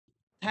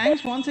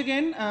Thanks once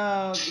again,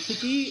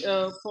 Siki,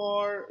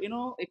 for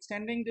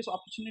extending this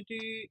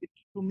opportunity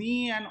to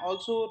me and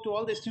also to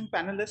all the esteemed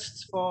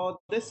panelists for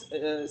this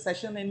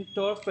session in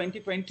Turf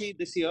 2020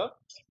 this year,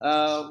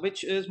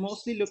 which is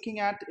mostly looking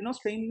at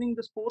strengthening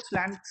the sports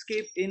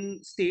landscape in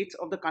states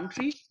of the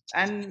country.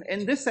 And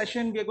in this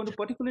session, we are going to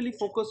particularly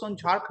focus on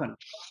Jharkhand.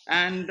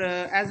 And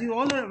as you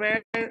all are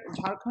aware,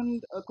 Jharkhand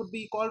could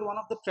be called one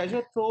of the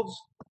treasure troves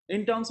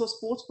in terms of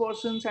sports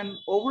persons and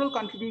overall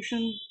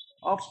contribution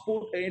of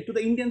sport to the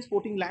Indian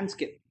sporting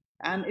landscape.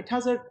 And it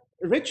has a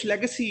rich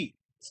legacy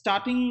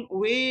starting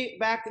way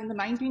back in the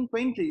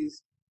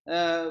 1920s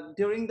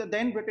during the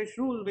then British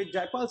rule with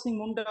Jaipal Singh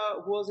Munda,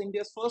 who was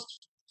India's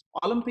first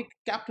Olympic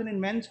captain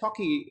in men's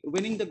hockey,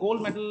 winning the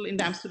gold medal in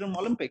the Amsterdam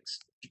Olympics.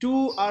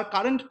 To our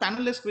current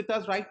panelist with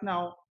us right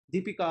now,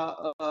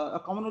 Deepika, a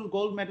Commonwealth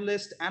gold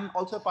medalist and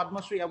also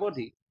Padma Shri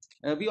awardee.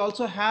 We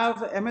also have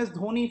MS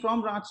Dhoni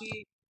from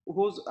Ranchi,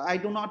 whose I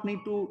do not need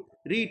to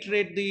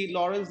reiterate the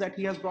laurels that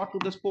he has brought to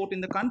the sport in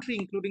the country,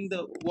 including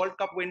the World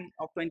Cup win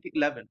of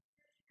 2011.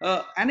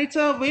 And it's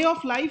a way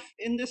of life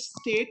in this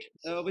state,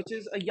 which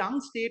is a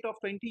young state of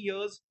 20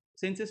 years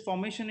since its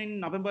formation in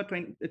November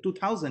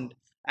 2000.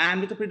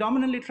 And with a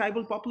predominantly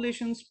tribal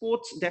population,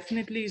 sports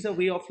definitely is a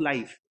way of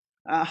life.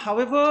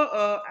 However,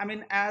 I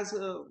mean, as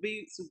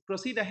we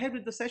proceed ahead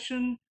with the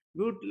session,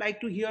 we would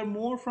like to hear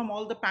more from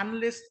all the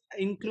panelists,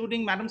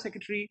 including Madam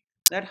Secretary,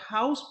 that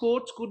how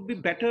sports could be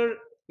better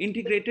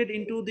integrated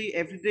into the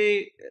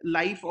everyday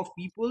life of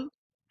people,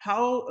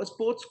 how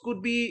sports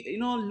could be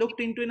looked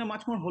into in a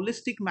much more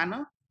holistic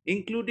manner,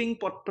 including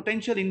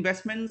potential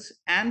investments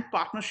and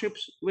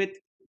partnerships with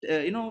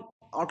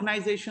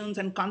organizations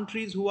and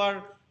countries who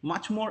are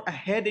much more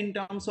ahead in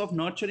terms of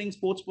nurturing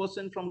sports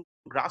person from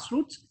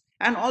grassroots,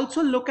 and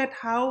also look at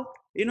how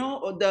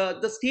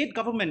the state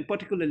government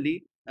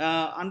particularly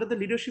under the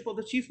leadership of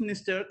the chief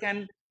minister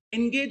can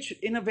engage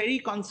in a very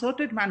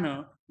concerted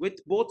manner with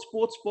both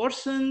sports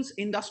persons,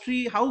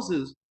 industry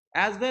houses,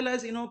 as well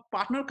as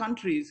partner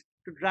countries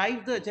to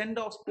drive the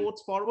agenda of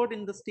sports forward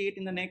in the state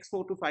in the next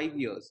 4 to 5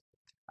 years.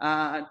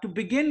 To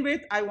begin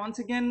with, I once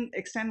again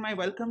extend my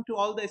welcome to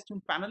all the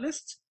esteemed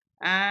panelists,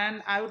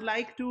 and I would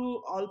like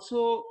to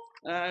also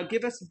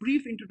give us a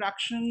brief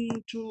introduction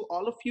to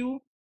all of you.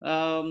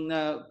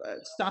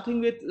 Starting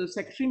with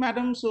Secretary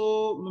Madam.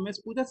 So, Ms.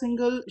 Pooja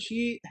Singhal,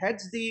 she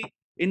heads the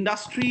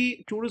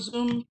Industry,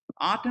 Tourism,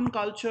 Art and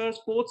Culture,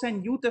 Sports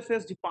and Youth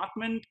Affairs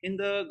Department in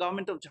the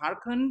government of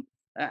Jharkhand.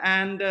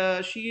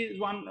 And she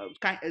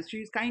is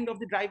she's kind of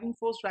the driving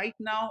force right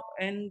now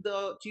in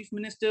the chief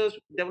minister's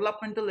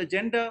developmental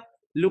agenda,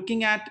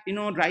 looking at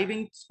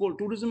driving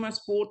tourism and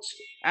sports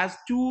as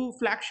two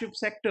flagship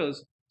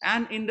sectors,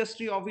 and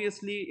industry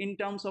obviously in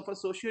terms of a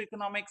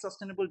socio-economic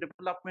sustainable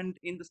development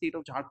in the state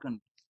of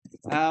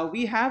Jharkhand.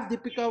 We have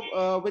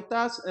Deepika with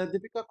us,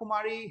 Deepika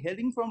Kumari,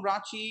 hailing from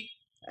Ranchi,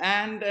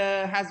 and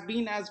has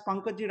been, as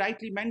Pankaj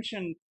rightly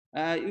mentioned,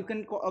 you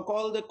can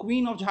call the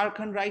queen of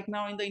Jharkhand right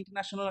now in the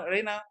international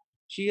arena.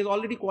 She has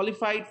already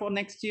qualified for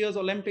next year's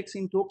Olympics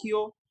in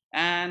Tokyo.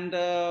 And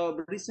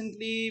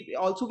recently,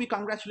 also we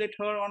congratulate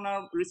her on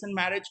her recent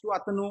marriage to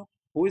Atanu,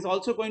 who is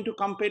also going to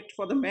compete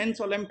for the men's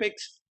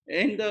Olympics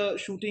in the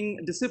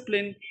shooting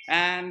discipline.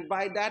 And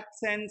by that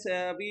sense,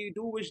 we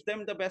do wish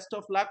them the best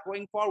of luck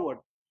going forward.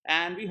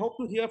 And we hope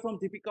to hear from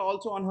Deepika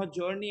also on her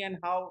journey and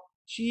how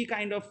she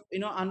kind of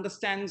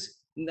understands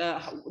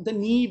the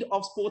need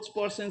of sports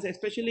persons,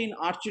 especially in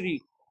archery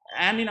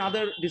and in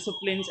other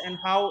disciplines, and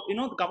how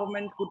the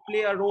government could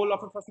play a role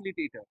of a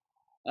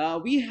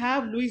facilitator. We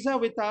have Luisa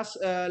with us.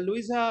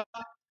 Luisa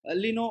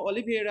Lino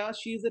Oliveira.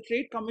 She is the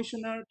trade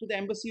commissioner to the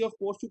Embassy of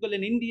Portugal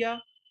in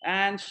India,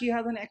 and she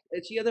has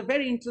a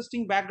very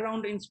interesting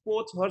background in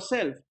sports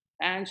herself.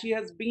 And she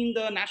has been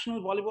the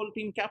national volleyball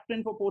team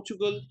captain for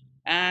Portugal.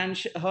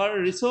 And her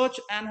research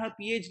and her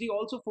PhD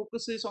also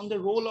focuses on the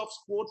role of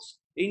sports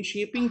in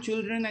shaping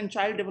children and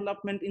child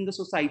development in the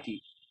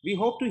society. We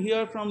hope to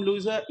hear from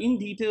Luisa in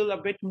detail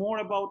a bit more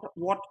about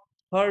what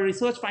her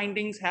research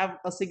findings have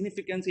a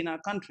significance in our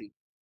country.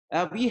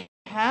 We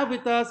have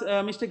with us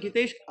Mr.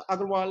 Gitesh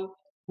Agarwal,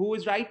 who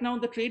is right now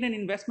the Trade and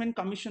Investment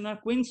Commissioner,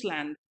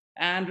 Queensland,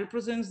 and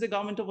represents the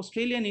government of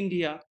Australia and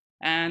India.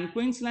 And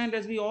Queensland,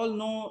 as we all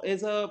know,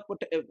 is a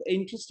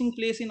interesting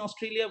place in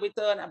Australia with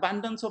an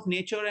abundance of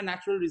nature and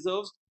natural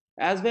reserves,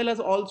 as well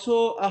as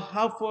also a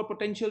hub for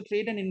potential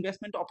trade and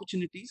investment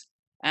opportunities.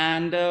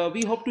 And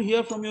we hope to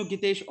hear from you,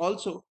 Gitesh,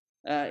 also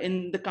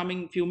in the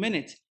coming few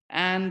minutes.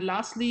 And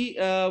lastly,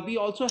 we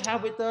also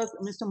have with us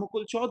Mr.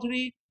 Mukul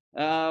Chaudhary.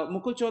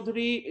 Mukul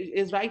Chaudhary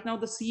is right now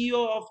the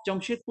CEO of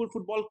Jamshedpur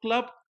Football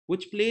Club,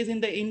 which plays in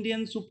the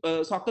Indian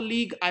Soccer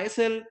League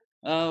ISL,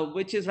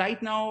 which is right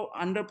now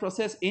under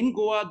process in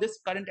Goa, this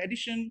current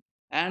edition.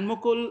 And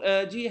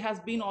Mukul ji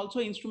has been also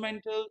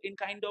instrumental in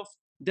kind of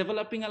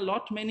developing a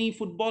lot many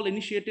football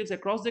initiatives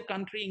across the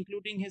country,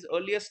 including his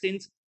earlier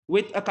stints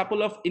with a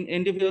couple of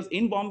individuals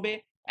in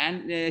Bombay.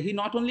 And he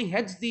not only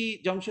heads the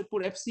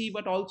Jamshedpur FC,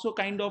 but also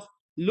kind of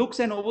looks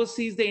and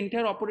oversees the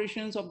entire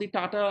operations of the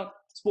Tata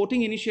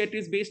sporting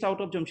initiatives based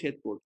out of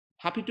Jamshedpur.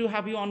 Happy to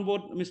have you on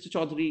board, Mr.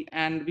 Chaudhary,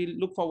 and we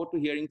look forward to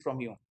hearing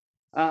from you.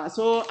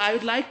 So I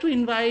would like to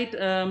invite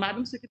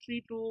Madam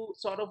Secretary to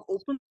sort of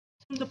open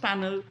the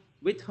panel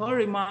with her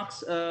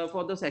remarks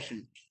for the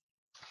session.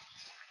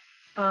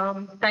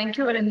 Thank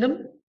you,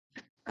 Arindam.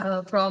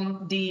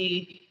 From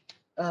the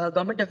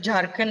government of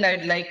Jharkhand,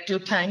 I'd like to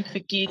thank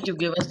Vicky to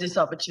give us this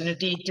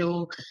opportunity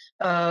to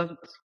uh,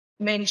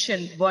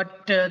 mention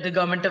what the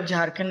government of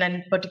Jharkhand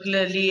and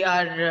particularly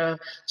our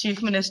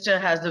Chief Minister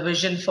has the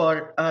vision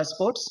for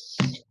sports.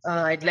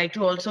 I'd like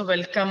to also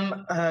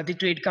welcome the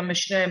Trade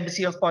Commissioner,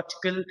 Embassy of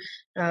Portugal,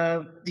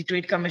 the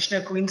Trade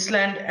Commissioner,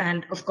 Queensland,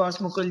 and of course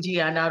Mukulji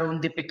and our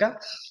own Deepika.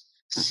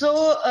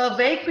 So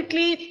very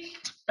quickly,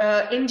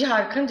 in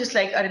Jharkhand, just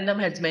like Arindam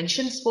has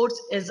mentioned, sports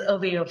is a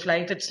way of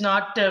life. It's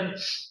not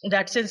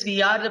that since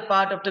we are the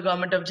part of the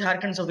government of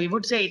Jharkhand, so we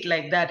would say it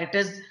like that.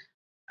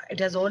 It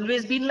has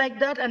always been like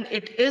that, and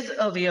it is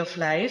a way of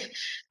life.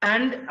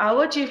 And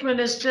our chief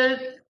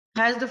minister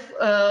has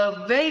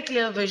the very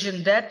clear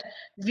vision that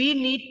we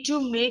need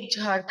to make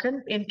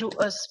Jharkhand into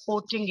a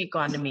sporting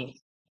economy.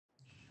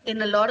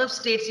 In a lot of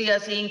states we are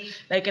seeing,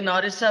 like in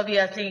Orissa we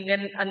are seeing,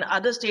 and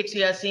other states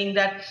we are seeing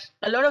that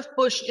a lot of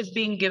push is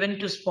being given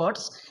to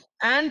sports,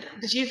 and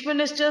the chief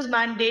minister's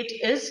mandate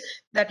is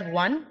that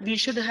one, we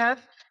should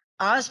have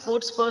our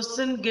sports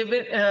person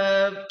given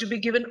to be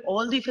given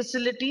all the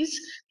facilities,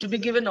 to be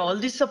given all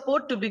the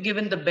support, to be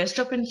given the best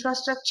of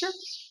infrastructure,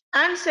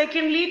 and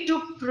secondly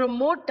to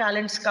promote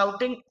talent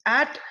scouting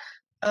at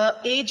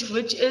age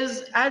which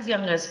is as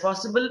young as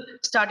possible,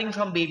 starting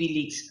from baby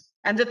leagues.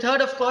 And the third,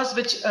 of course,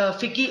 which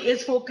FICCI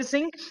is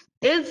focusing,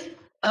 is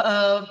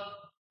uh,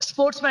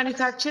 sports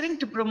manufacturing,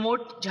 to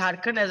promote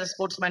Jharkhand as a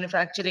sports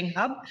manufacturing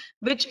hub,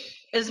 which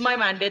is my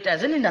mandate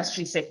as an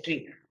industry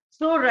secretary.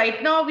 So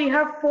right now we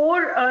have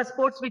four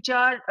sports which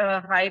are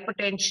high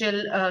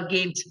potential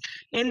games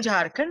in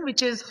Jharkhand,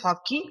 which is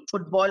hockey,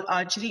 football,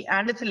 archery,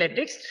 and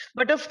athletics.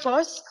 But of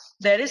course,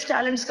 there is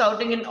talent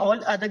scouting in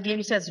all other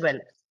games as well.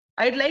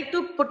 I'd like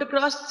to put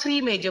across three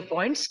major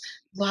points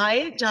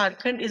why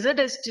Jharkhand is a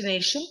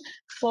destination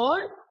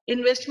for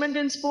investment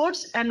in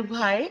sports, and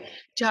why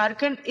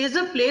Jharkhand is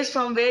a place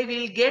from where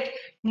we'll get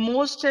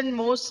most and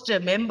most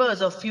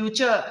members of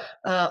future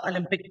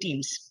Olympic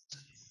teams.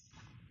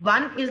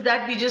 One is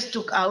that we just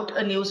took out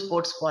a new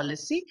sports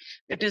policy.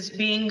 It is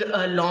being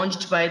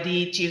launched by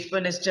the Chief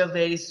Minister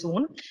very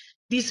soon.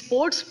 The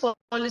sports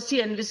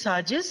policy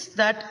envisages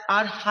that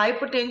our high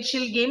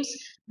potential games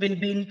will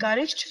be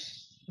encouraged.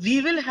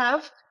 We will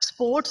have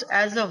sports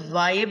as a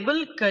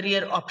viable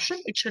career option.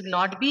 It should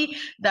not be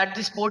that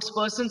the sports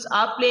persons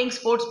are playing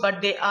sports,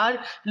 but they are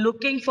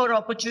looking for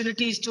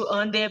opportunities to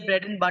earn their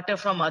bread and butter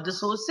from other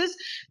sources.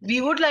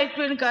 We would like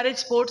to encourage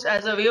sports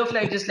as a way of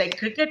life, just like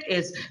cricket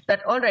is.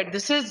 That all right,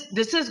 this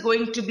is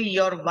going to be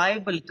your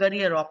viable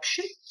career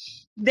option.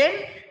 Then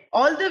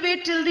all the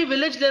way till the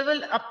village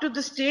level up to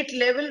the state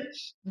level,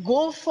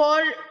 go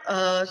for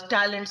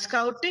talent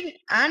scouting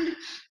and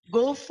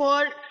go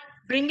for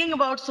bringing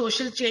about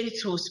social change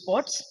through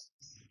sports,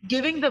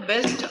 giving the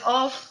best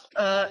of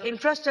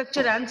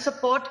infrastructure and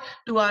support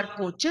to our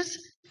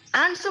coaches,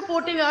 and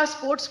supporting our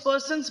sports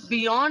persons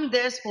beyond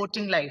their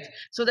sporting life,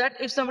 so that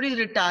if somebody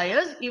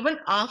retires, even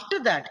after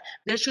that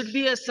there should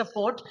be a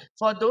support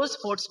for those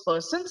sports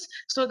persons,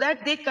 so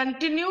that they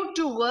continue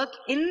to work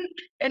in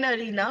an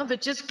arena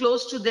which is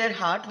close to their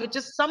heart, which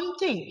is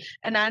something,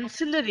 an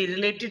ancillary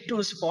related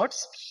to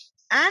sports,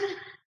 and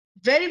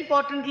very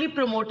importantly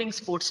promoting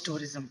sports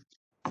tourism.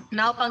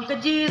 Now,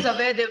 Pankajji is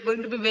aware they're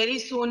going to be very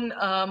soon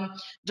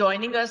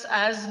joining us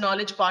as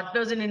knowledge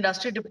partners in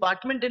industry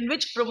department, in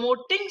which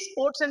promoting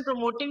sports and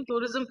promoting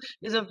tourism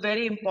is a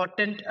very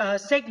important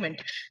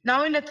segment.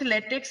 Now, in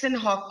athletics, in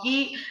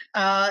hockey,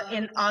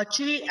 in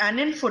archery, and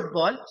in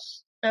football,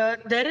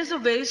 there is a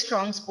very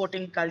strong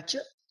sporting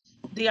culture.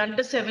 The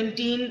under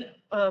 17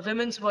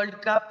 Women's World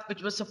Cup,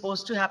 which was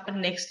supposed to happen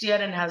next year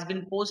and has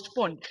been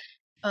postponed,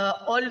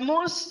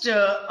 almost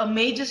a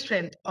major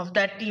strength of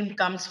that team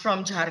comes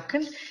from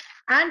Jharkhand.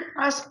 And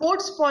our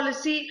sports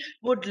policy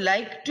would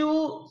like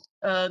to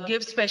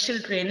give special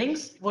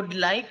trainings, would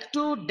like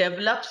to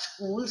develop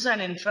schools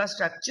and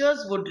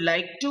infrastructures, would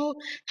like to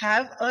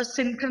have a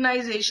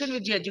synchronization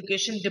with the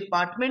education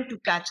department to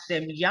catch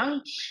them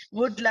young,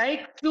 would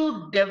like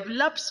to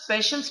develop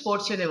special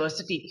sports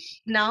university.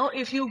 Now,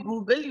 if you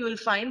Google, you will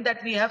find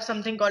that we have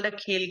something called a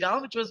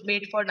Khelgaon, which was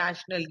made for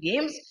national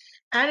games.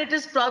 And it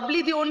is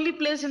probably the only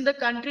place in the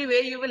country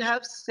where you will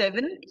have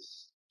 7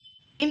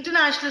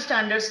 international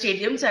standard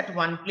stadiums at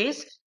one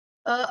place.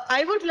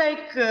 I would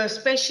like,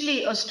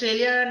 especially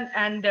Australia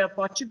and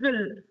Portugal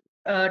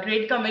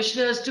trade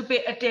commissioners to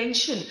pay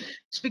attention.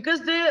 It's because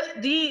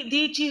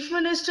the chief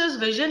minister's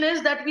vision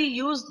is that we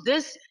use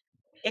this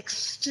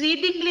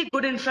exceedingly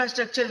good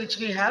infrastructure which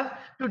we have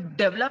to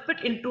develop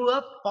it into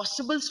a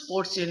possible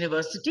sports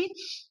university.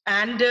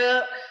 And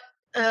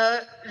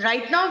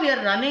right now we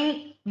are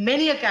running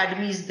many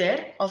academies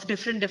there of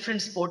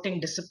different sporting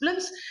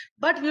disciplines,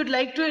 but we would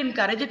like to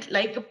encourage it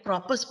like a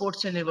proper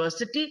sports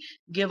university,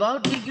 give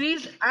out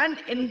degrees and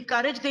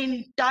encourage the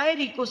entire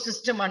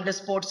ecosystem under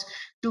sports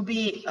to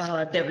be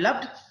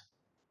developed.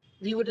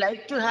 We would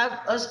like to have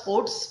a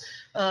sports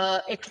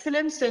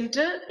excellence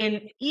center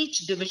in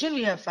each division.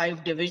 We have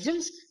 5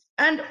 divisions,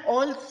 and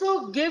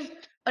also give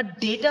a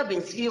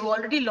database. We have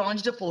already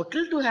launched a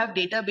portal to have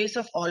database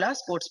of all our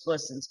sports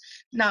persons.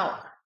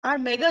 Now, our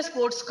mega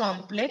sports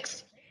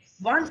complex,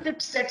 once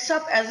it sets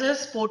up as a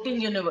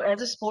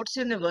as a sports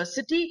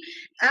university,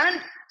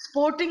 and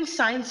sporting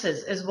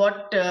sciences is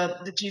what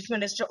the chief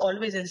minister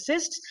always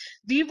insists.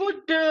 We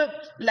would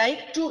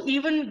like to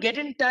even get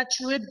in touch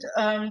with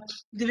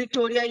the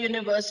Victoria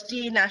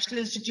University, National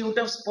Institute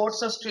of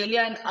Sports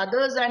Australia, and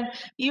others, and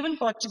even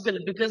Portugal,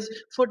 because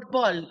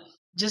football,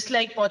 just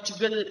like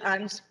Portugal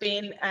and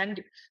Spain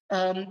and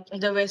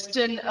the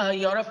Western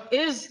Europe,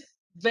 is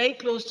very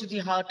close to the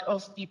heart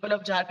of people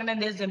of Jharkhand,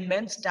 and there's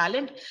immense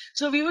talent.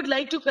 So we would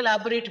like to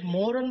collaborate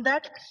more on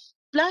that.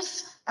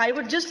 Plus, I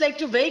would just like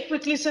to very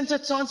quickly, since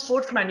it's on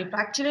sports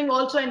manufacturing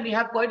also, and we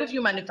have quite a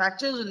few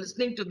manufacturers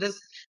listening to this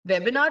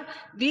webinar,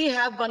 we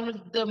have one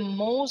of the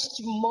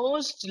most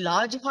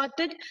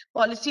large-hearted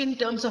policy in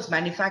terms of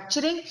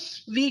manufacturing.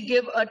 We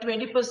give a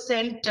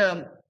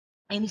 20%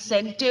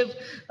 incentive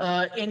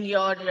in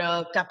your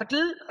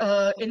capital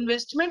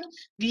investment.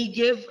 We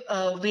give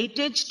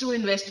weightage to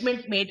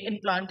investment made in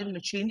plant and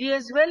machinery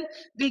as well.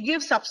 We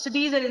give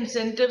subsidies and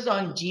incentives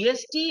on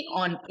GST,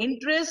 on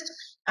interest,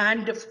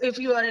 and if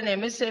you are an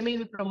MSME,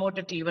 we promote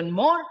it even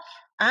more.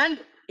 And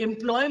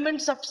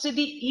employment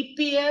subsidy,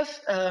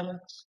 EPF,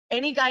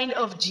 any kind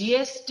of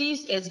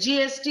GSTs,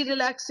 SGST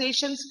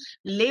relaxations,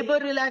 labor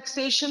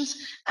relaxations,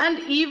 and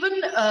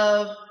even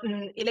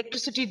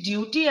electricity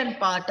duty and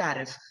power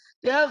tariff.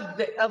 They have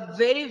a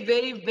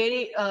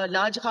very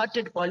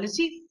large-hearted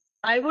policy.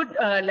 I would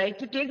like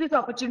to take this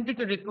opportunity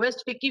to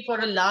request Vicky for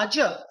a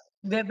larger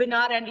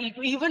webinar, and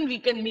even we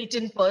can meet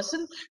in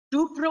person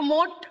to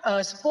promote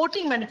sports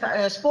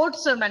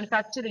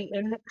manufacturing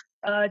in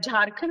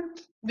Jharkhand.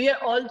 We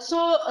are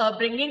also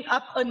bringing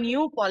up a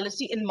new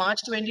policy in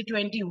March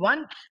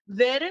 2021,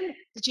 wherein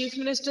the Chief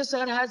Minister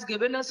Sir has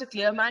given us a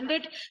clear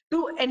mandate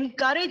to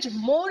encourage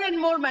more and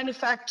more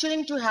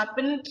manufacturing to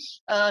happen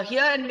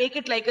here and make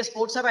it like a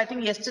sports hub. I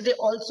think yesterday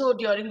also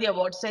during the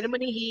award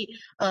ceremony, he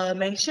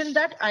mentioned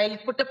that. I'll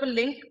put up a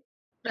link.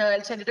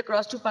 I'll send it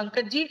across to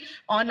Pankaj ji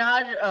on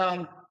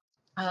our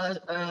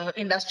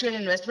industrial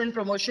investment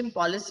promotion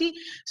policy.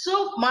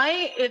 So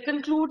my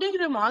concluding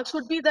remarks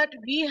would be that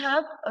we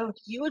have a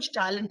huge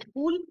talent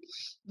pool.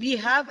 We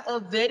have a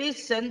very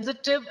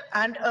sensitive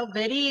and a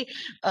very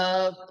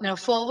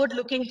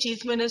forward-looking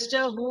chief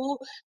minister who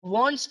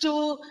wants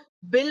to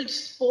build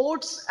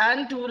sports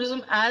and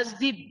tourism as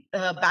the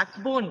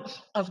backbone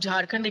of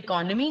Jharkhand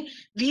economy.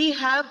 We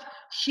have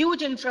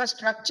huge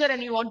infrastructure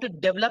and we want to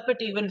develop it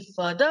even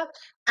further.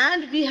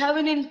 And we have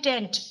an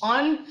intent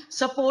on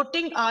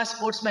supporting our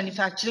sports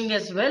manufacturing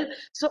as well.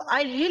 So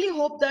I really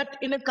hope that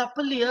in a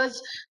couple of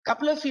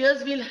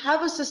years, we'll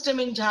have a system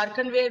in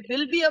Jharkhand where it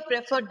will be a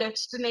preferred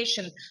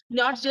destination,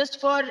 not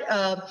just for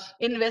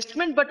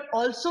investment, but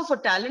also for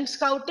talent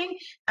scouting.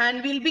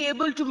 And we'll be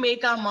able to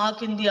make our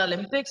mark in the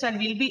Olympics, and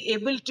we'll be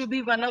able to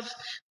be one of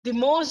the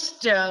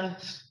most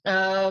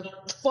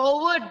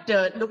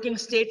forward-looking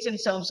states in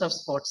terms of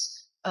sports.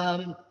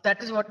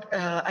 That is what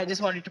I just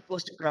wanted to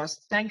post across.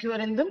 Thank you,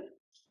 Arindam.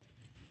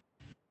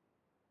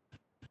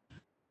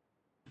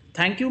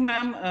 Thank you,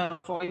 ma'am,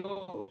 for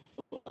your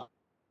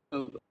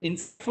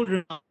insightful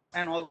remarks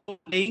and also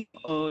laying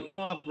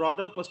a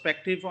broader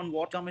perspective on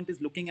what government is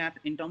looking at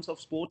in terms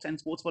of sports and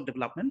sports for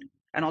development,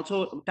 and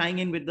also tying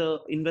in with the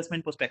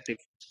investment perspective.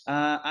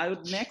 I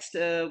would next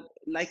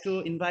like to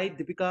invite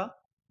Deepika.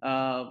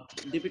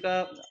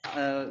 Deepika,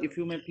 if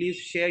you may please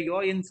share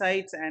your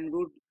insights, and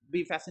would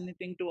be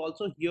fascinating to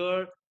also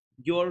hear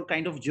your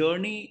kind of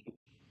journey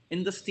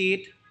in the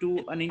state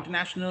to an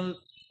international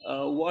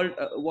world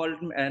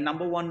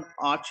number one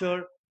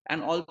archer,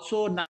 and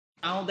also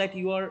now that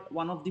you are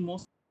one of the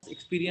most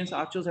experienced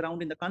archers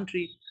around in the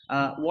country,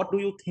 what do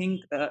you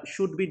think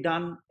should be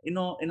done, in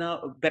a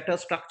better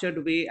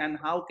structured way, and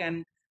how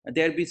can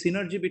there be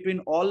synergy between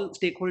all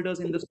stakeholders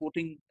in the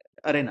sporting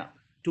arena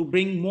to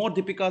bring more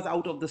Deepikas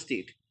out of the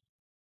state?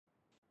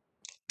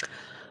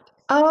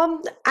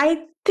 I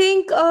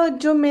think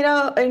जो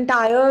मेरा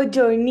entire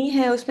journey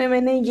है उसमें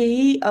मैंने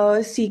यही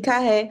सीखा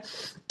है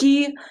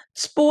कि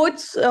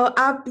sports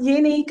आप ये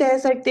नहीं कह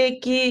सकते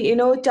कि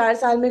 4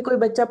 साल में कोई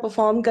बच्चा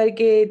परफॉर्म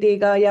करके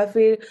देगा या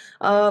फिर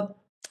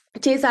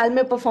 6 साल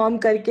में परफॉर्म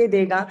करके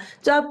देगा।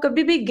 तो आप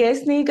कभी भी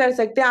गेस नहीं कर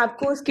सकते,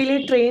 आपको उसके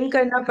लिए ट्रेन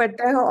करना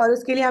पड़ता है और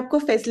उसके लिए आपको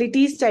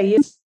फैसिलिटीज चाहिए।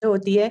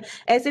 होती है,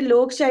 ऐसे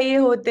लोग चाहिए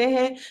होते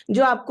हैं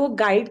जो आपको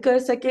गाइड कर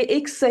सके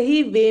एक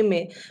सही वे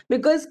में।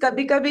 बिकॉज़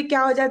कभी-कभी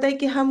क्या हो जाता है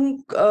कि हम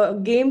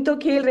गेम तो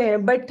खेल रहे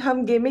हैं बट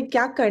हम गेम में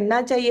क्या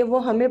करना चाहिए वो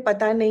हमें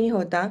पता नहीं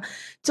होता।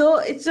 सो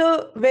इट्स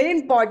वेरी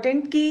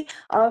इम्पोर्टेंट कि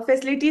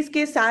फैसिलिटीज़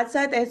के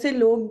साथ-साथ ऐसे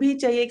लोग भी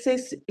चाहिए, एक से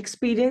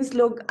एक्सपीरियंस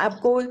लोग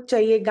आपको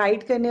चाहिए,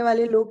 गाइड करने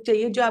वाले लोग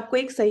चाहिए जो आपको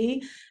एक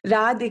सही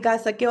राह दिखा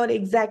सके और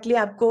एग्ज़ैक्टली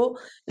आपको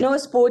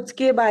स्पोर्ट्स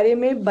के बारे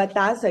में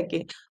बता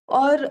सके।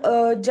 और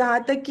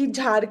जहाँ तक कि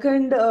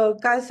झारखंड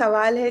का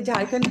सवाल है,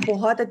 झारखंड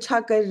बहुत अच्छा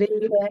कर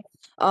रही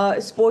है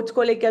स्पोर्ट्स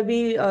को लेके। अभी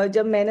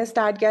जब मैंने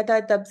स्टार्ट किया था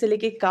तब से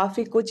लेके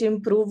काफ़ी कुछ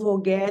इम्प्रूव हो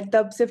गया है।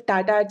 तब सिर्फ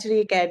टाटा आर्चरी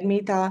एकेडमी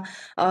था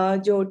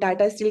जो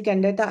टाटा स्टील के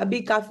अंडर था। अभी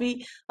काफ़ी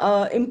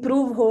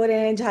इम्प्रूव हो रहे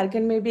हैं।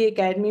 झारखंड में भी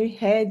एकेडमी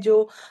है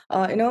जो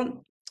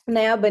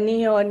नया बनी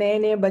है और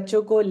नए-नए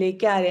बच्चों को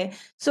लेके आ रहे हैं।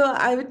 सो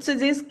आई वुड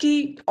सजेस्ट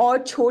कि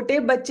और छोटे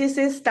बच्चे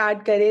से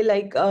स्टार्ट करें,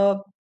 लाइक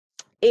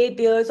 8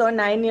 इयर्स और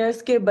 9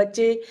 इयर्स के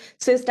बच्चे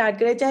से स्टार्ट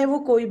करें, चाहे वो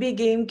कोई भी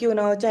गेम क्यों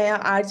ना हो, चाहे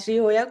आर्चरी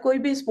हो या कोई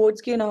भी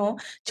स्पोर्ट्स क्यों ना हो,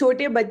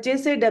 छोटे बच्चे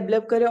से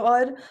डेवलप करें।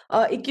 और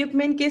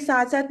इक्विपमेंट के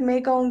साथ-साथ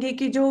मैं कहूँगी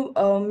कि जो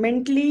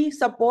मेंटली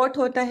सपोर्ट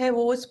होता है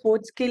वो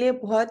स्पोर्ट्स के लिए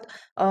बहुत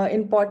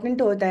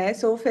इम्पोर्टेंट होता है।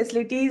 सो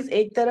फैसिलिटीज़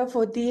एक तरफ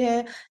होती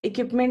है,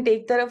 इक्विपमेंट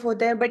एक तरफ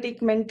होता है, बट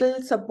एक मेंटल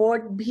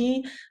सपोर्ट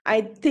भी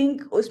आई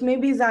थिंक उसमें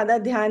भी ज़्यादा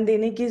ध्यान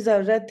देने की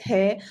ज़रूरत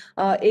है।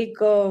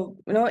 एक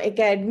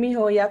एकेडमी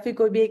हो या फिर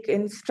कोई भी एक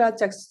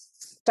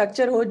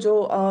इंफ्रास्ट्रक्चर हो जो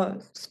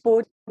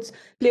स्पोर्ट्स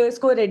प्लेयर्स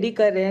को रेडी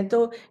कर रहे हैं,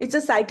 तो इट्स अ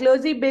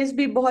साइकोलॉजी बेस्ड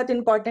भी बहुत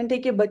इंपॉर्टेंट है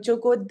कि बच्चों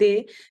को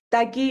दे,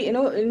 ताकि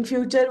इन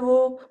फ्यूचर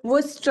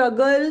वो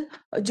स्ट्रगल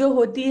जो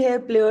होती है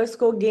प्लेयर्स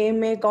को गेम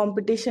में,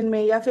 कंपटीशन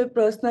में या फिर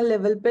पर्सनल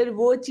लेवल पर,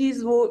 वो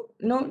चीज़ वो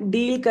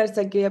डील कर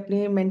सके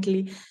अपनी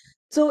मेंटली।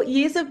 सो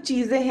ये सब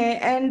चीज़ें हैं।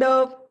 एंड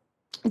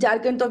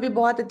झारखंड तो अभी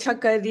बहुत अच्छा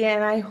कर रही है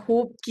एंड आई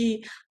होप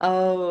कि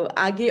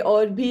आगे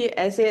और भी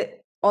ऐसे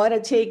और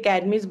अच्छे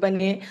एकेडमीज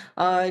बने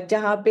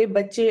जहाँ पे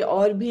बच्चे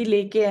और भी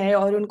लेके आए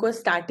और उनको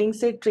स्टार्टिंग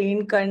से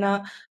ट्रेन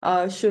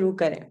करना शुरू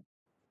करें।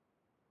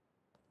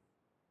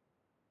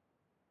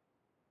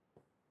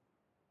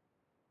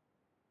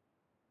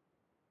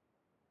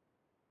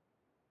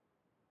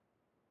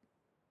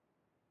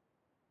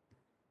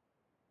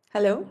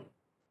 Hello.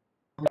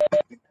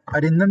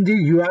 Arindam ji,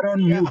 you are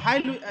on Yeah, mute. hi,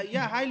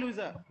 hi,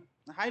 Luisa.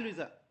 Hi,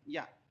 Luisa.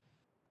 Yeah.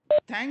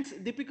 Thanks,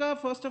 Deepika,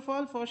 first of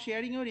all, for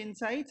sharing your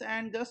insights.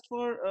 And just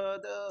for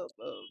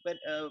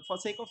for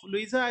sake of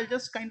Luisa, I'll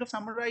just kind of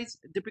summarize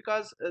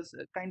Deepika's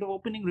kind of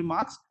opening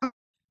remarks.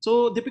 So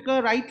Deepika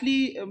rightly,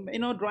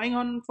 drawing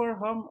on for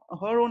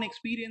her own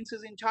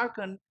experiences in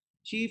Jharkhand,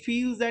 she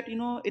feels that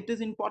it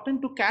is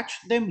important to catch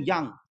them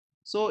young.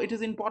 So it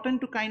is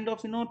important to kind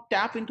of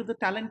tap into the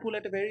talent pool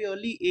at a very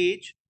early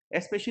age,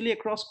 especially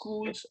across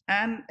schools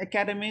and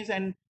academies,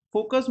 and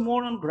focus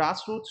more on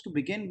grassroots to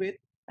begin with,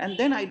 and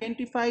then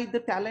identify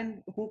the talent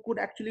who could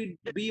actually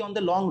be on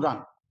the long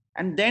run,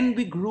 and then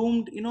be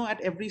groomed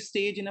at every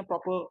stage in a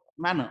proper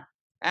manner.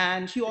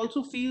 And she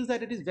also feels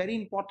that it is very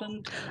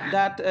important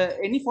that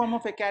any form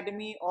of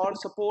academy or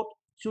support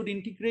should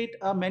integrate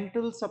a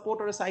mental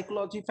support or a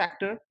psychology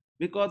factor,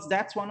 because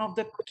that's one of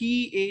the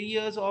key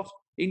areas of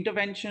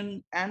intervention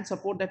and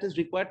support that is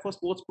required for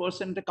sports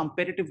person at a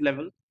competitive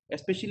level,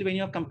 especially when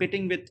you're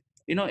competing with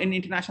in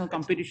international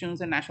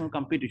competitions and national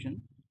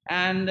competition.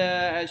 And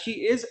she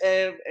is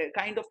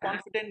kind of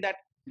confident that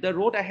the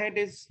road ahead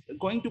is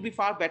going to be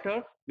far better,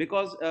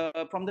 because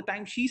from the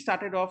time she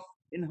started off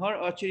in her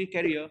archery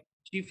career,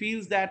 she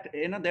feels that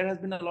there has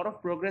been a lot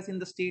of progress in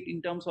the state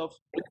in terms of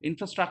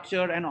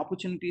infrastructure and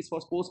opportunities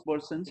for sports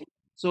persons.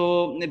 So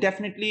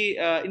definitely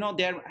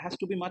there has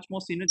to be much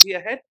more synergy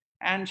ahead,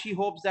 and she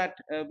hopes that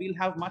we'll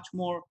have much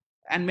more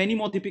and many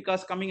more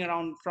Deepikas coming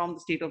around from the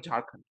state of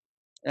Jharkhand.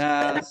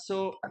 So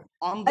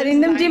on this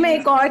Arindam जी, मैं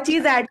line, एक और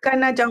चीज add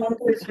करना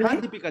चाहूंगी हाँ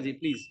इसमें। Deepika ji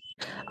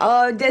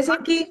please. जैसे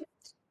कि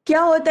क्या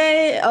होता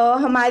है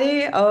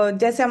हमारे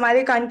जैसे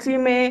हमारे कंट्री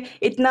में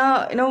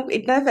इतना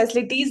इतना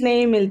फैसिलिटीज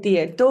नहीं मिलती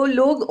है, तो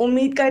लोग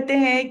उम्मीद करते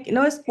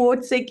हैं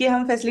स्पोर्ट्स से कि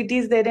हम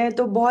फैसिलिटीज दे रहे हैं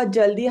तो बहुत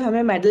जल्दी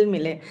हमें मेडल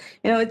मिले।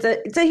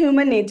 It's a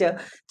human nature.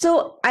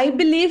 So I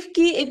believe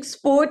कि एक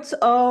स्पोर्ट्स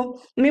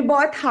में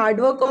बहुत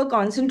हार्डवर्क और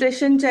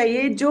कंसंट्रेशन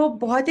चाहिए, जो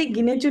बहुत ही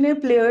गिने चुने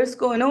प्लेयर्स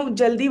को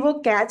जल्दी वो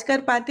कैच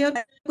कर पाते हैं,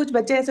 और कुछ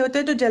बच्चे ऐसे होते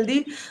हैं जो जल्दी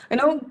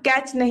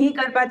कैच नहीं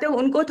कर पाते,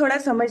 उनको थोड़ा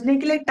समझने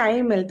के लिए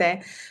टाइम मिलता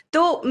है।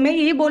 तो मैं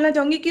यही बोलना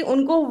चाहूंगी कि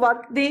उनको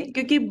वक्त दें,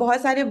 क्योंकि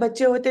बहुत सारे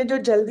बच्चे होते हैं जो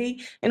जल्दी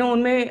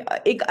उनमें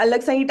एक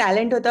अलग सा ही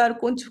टैलेंट होता है और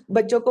कुछ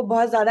बच्चों को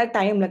बहुत ज्यादा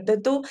टाइम लगता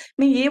है। तो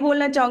मैं ये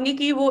बोलना चाहूंगी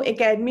कि वो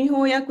एकेडमी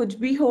हो या कुछ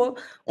भी हो,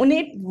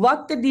 उन्हें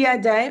वक्त दिया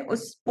जाए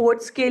उस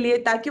स्पोर्ट्स के लिए,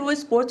 ताकि वो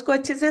स्पोर्ट्स को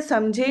अच्छे से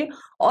समझे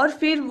और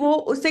फिर वो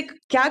उसे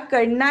क्या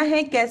करना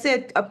है, कैसे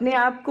अपने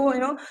आप को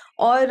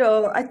और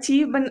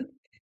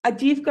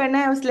अचीव करना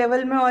है उस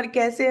लेवल में, और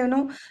कैसे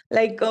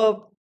लाइक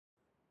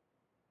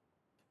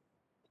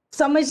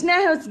समझना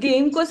है, उस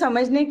गेम को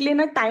समझने के लिए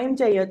ना टाइम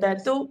चाहिए होता है।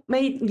 तो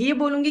मैं ये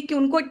बोलूँगी कि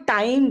उनको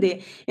टाइम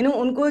दें,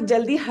 उनको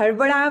जल्दी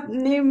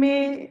हड़बड़ाने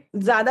में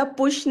ज़्यादा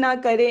पुश ना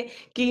करें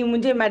कि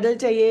मुझे मेडल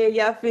चाहिए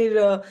या फिर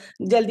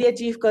जल्दी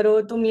अचीव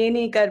करो, तुम ये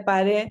नहीं कर पा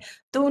रहे हैं।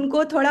 तो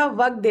उनको थोड़ा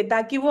वक़्त दें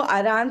ताकि वो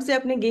आराम से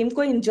अपने गेम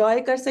को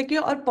एन्जॉय कर सकें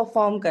और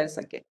परफ़ॉर्म कर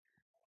सकें।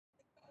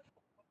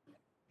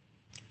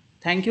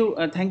 Thank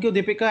you,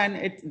 Deepika.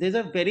 And these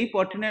are very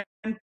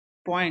pertinent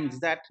points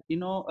that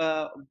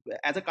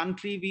as a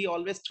country we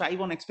always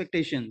thrive on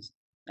expectations,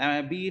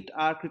 be it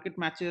our cricket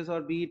matches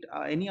or be it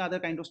any other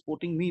kind of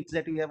sporting meets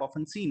that we have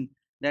often seen.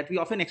 That we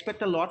often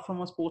expect a lot from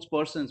our sports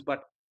persons,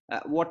 but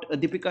what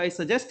Deepika is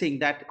suggesting,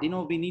 that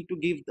we need to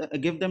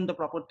give them the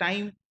proper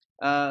time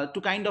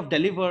to kind of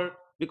deliver,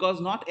 because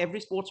not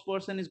every sports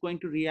person is going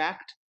to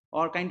react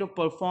or kind of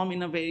perform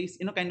in a very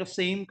kind of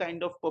same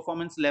kind of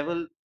performance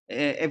level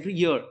every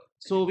year.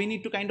 So we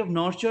need to kind of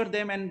nurture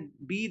them and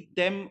be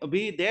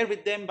there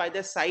with them by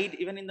their side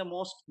even in the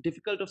most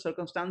difficult of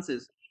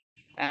circumstances.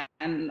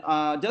 And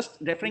just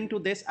referring to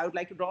this, I would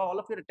like to draw all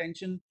of your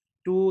attention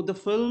to the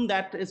film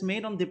that is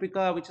made on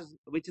Deepika,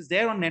 which is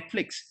there on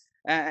Netflix.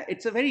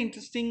 It's a very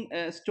interesting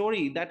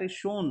story that is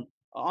shown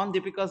on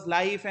Deepika's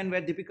life, and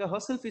where Deepika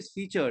herself is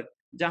featured,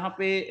 jahan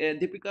pe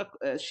Deepika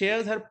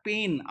shares her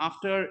pain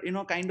after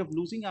kind of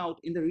losing out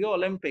in the Rio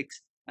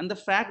Olympics, and the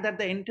fact that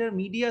the entire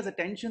media's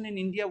attention in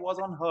India was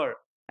on her,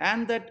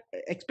 and that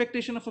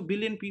expectation of a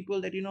billion people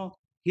that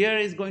here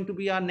is going to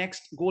be our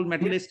next gold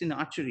medalist in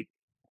archery,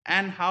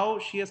 and how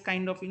she has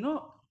kind of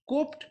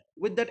coped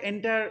with that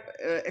entire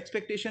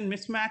expectation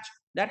mismatch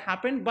that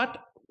happened, but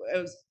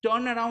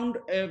turn around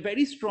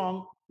very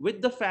strong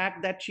with the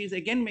fact that she's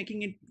again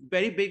making it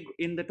very big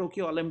in the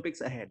Tokyo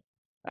Olympics ahead.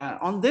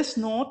 On this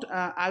note,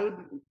 I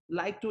would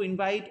like to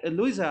invite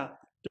Luisa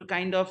to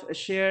kind of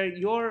share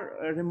your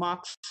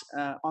remarks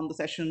on the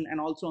session and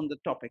also on the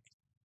topic.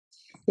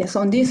 Yes,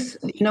 on this,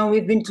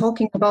 we've been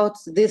talking about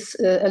this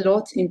a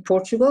lot in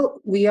Portugal.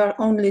 We are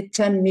only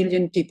 10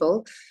 million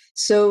people,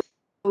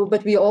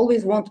 but we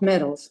always want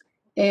medals.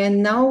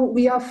 And now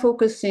we are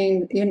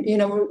focusing,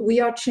 we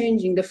are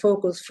changing the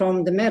focus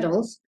from the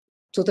medals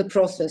to the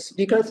process,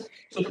 because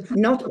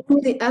not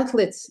only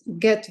athletes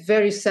get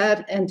very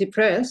sad and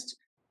depressed,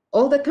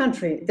 all the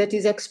country that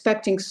is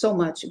expecting so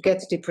much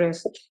gets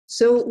depressed.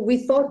 So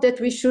we thought that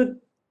we should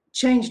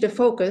change the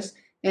focus,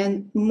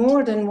 and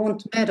more than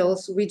want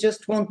medals, we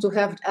just want to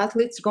have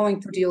athletes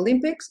going to the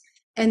Olympics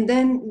and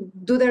then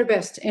do their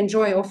best,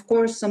 enjoy. Of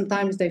course,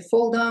 sometimes they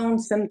fall down,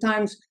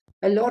 sometimes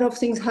a lot of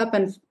things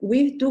happen.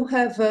 We do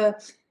have a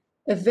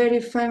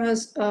very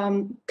famous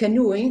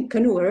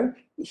canoer.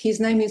 His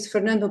name is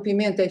Fernando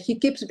Pimenta. He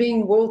keeps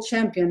being world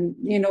champion,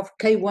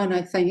 K1,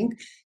 I think,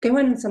 K1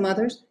 and some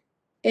others.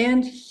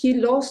 And he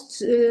lost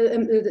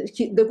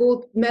the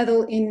gold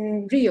medal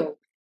in Rio.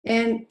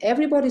 And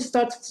everybody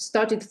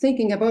started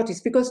thinking about this,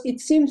 because it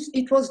seems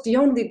it was the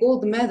only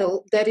gold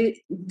medal that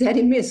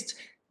he missed.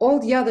 All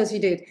the others he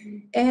did.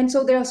 And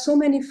so there are so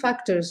many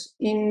factors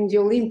in the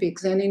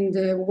Olympics and in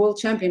the World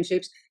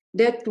Championships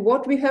that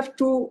what we have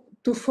to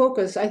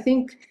focus, I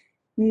think,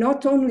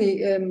 not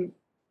only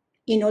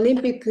in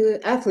Olympic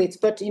athletes,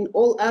 but in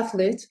all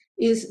athletes,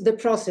 is the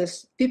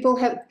process. People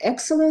have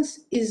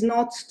excellence is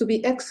not to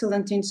be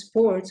excellent in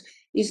sports,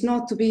 is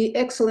not to be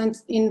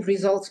excellent in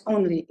results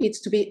only. It's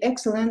to be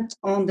excellent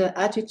on the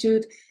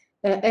attitude,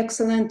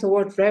 excellent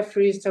towards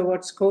referees,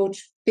 towards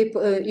coach,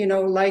 people,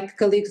 like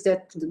colleagues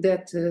that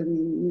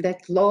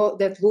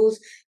lose.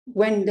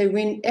 When they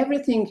win,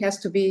 everything has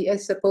to be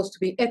supposed to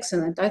be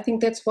excellent. I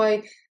think that's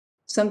why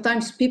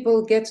sometimes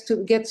people get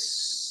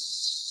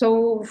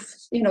so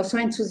so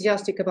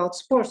enthusiastic about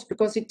sports,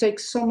 because it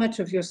takes so much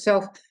of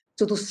yourself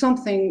to do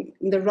something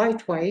the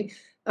right way,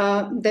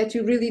 that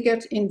you really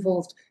get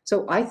involved.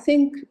 So I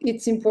think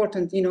it's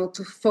important,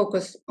 to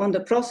focus on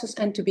the process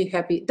and to be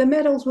happy. The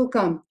medals will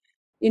come,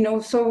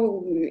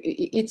 so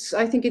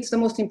I think it's the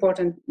most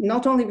important,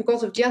 not only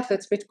because of the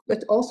athletes,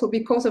 but also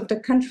because of the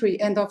country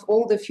and of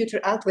all the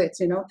future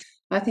athletes.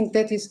 I think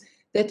that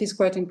is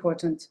quite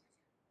important.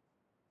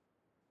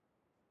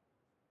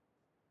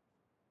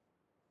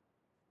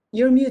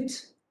 You're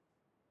mute.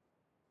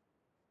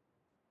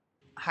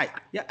 Hi.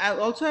 Yeah.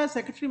 Also, as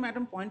Secretary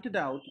Madam pointed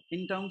out,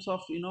 in terms of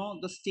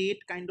the state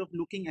kind of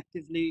looking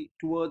actively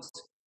towards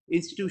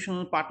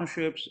institutional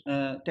partnerships,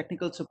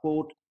 technical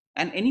support,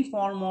 and any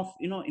form of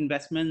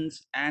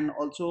investments, and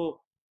also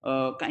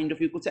kind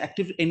of, you could say,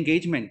 active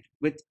engagement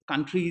with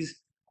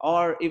countries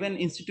or even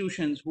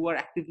institutions who are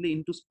actively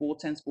into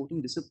sports and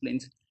sporting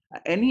disciplines.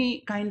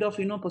 Any kind of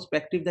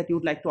perspective that you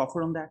would like to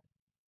offer on that?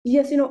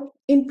 Yes,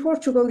 in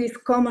Portugal, it's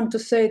common to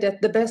say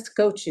that the best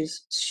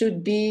coaches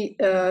should be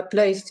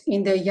placed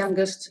in the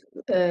youngest,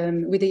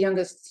 with the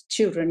youngest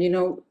children.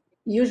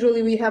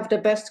 Usually we have the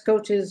best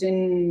coaches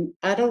in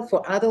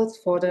adults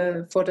for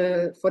the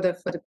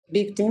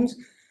big teams,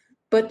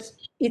 but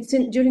it's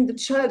during the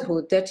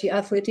childhood that the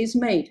athlete is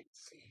made.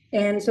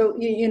 And so,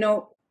 as you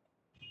know,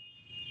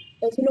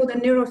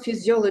 the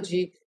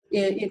neurophysiology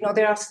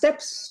there are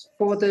steps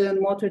for the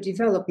motor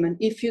development.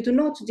 If you do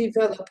not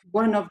develop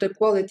one of the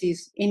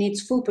qualities in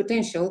its full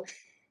potential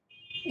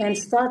and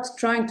start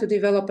trying to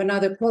develop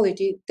another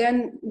quality,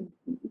 then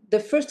the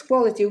first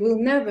quality will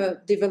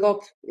never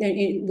develop,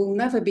 it will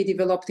never be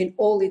developed in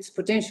all its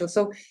potential.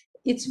 So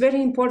it's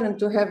very important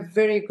to have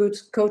very good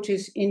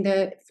coaches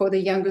for the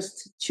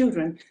youngest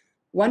children.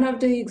 One of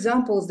the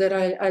examples that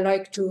I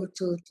like to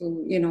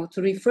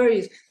refer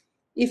is,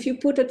 if you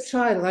put a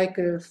child like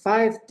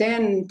 5,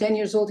 10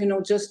 years old,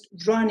 just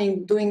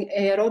running, doing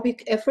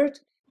aerobic effort,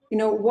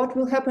 what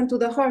will happen to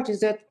the heart is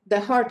that the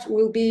heart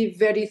will be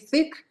very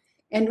thick.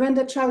 And when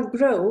the child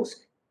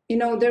grows,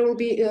 there will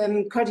be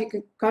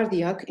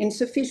cardiac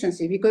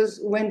insufficiency, because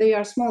when they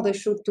are small, they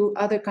should do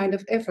other kind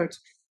of efforts.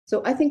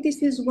 So I think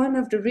this is one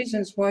of the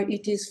reasons why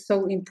it is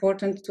so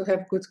important to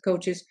have good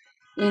coaches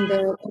in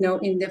the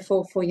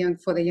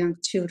for the young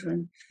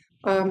children.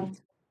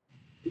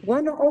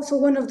 One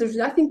of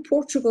the, I think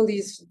Portugal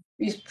is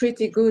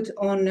pretty good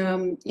on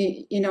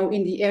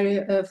in the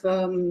area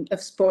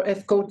of sport,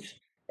 of coach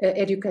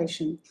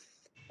education.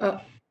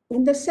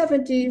 In the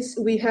 70s,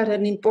 we had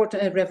an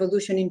important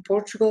revolution in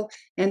Portugal,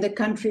 and the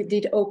country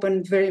did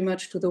open very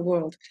much to the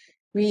world.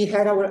 We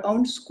had our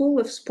own school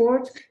of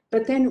sport,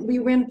 but then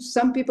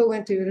some people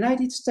went to the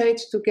United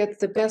States to get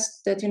the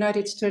best that the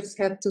United States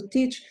had to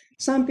teach.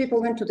 Some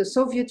people went to the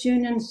Soviet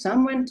Union,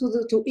 some went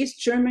to East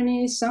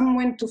Germany, some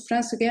went to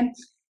France again.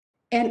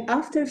 And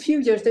after a few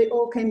years, they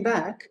all came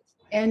back,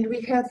 and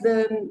we had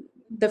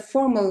the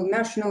formal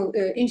National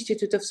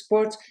Institute of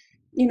Sports.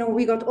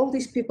 We got all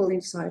these people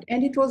inside,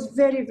 and it was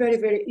very, very,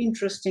 very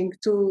interesting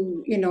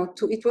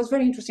it was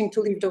very interesting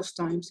to live those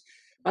times.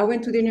 I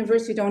went to the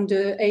university on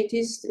the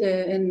 80s,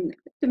 in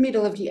the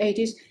middle of the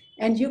 80s,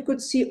 and you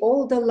could see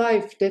all the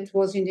life that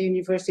was in the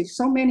university.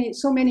 So many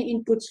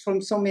inputs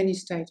from so many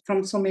states,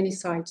 from so many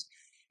sides.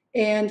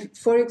 And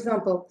for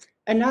example,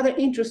 another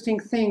interesting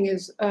thing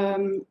is,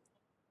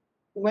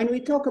 when we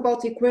talk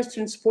about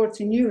equestrian sports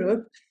in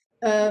Europe,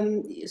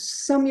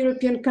 some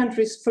European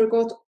countries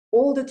forgot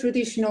all the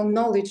traditional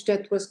knowledge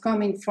that was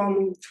coming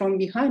from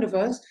behind of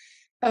us,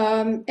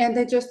 and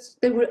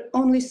they were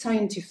only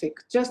scientific.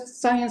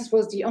 Just science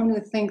was the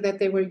only thing that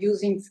they were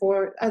using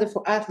for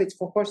athletes,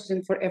 for horses,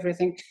 and for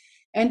everything.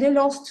 And they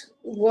lost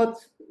what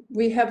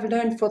we have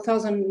learned for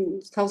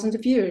thousands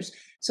of years.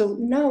 So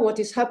now what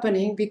is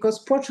happening, because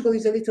Portugal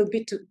is a little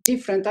bit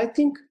different, I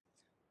think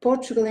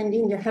Portugal and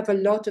India have a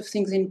lot of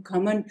things in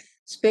common,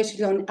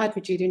 especially on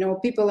attitude.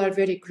 People are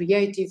very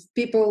creative.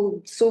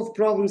 People solve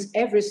problems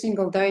every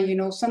single day.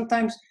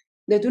 Sometimes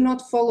they do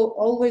not follow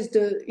always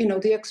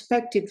the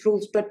expected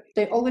rules, but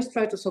they always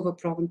try to solve a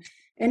problem.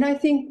 And I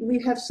think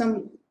we have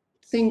some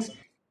things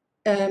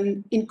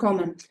in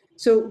common.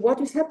 So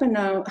what is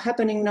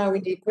happening now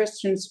in the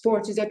equestrian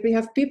sports is that we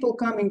have people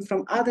coming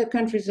from other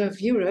countries of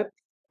Europe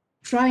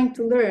trying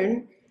to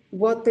learn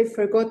what they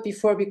forgot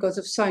before because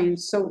of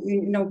science. So,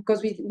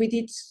 because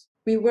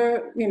we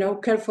were,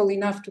 careful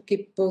enough to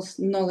keep both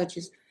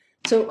knowledges.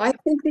 So I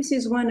think this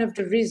is one of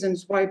the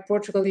reasons why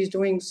Portugal is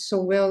doing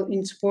so well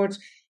in sports,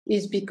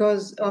 is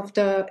because of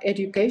the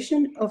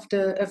education of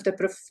the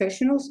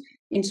professionals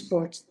in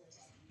sports.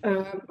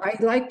 I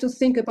like to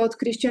think about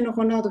Cristiano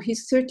Ronaldo.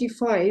 He's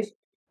 35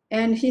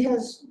 and he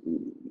has,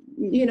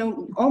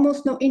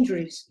 almost no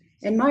injuries.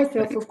 And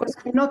myself, of course,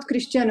 I'm not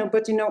Cristiano,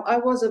 but, I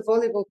was a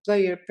volleyball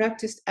player,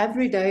 practiced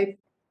every day,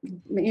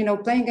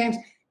 playing games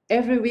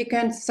every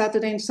weekend,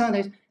 Saturday and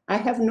Sunday. I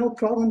have no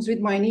problems with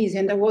my knees,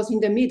 and I was in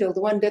the middle,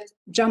 the one that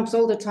jumps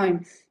all the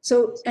time.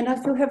 So, and I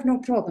still have no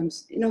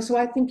problems, so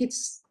I think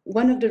it's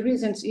one of the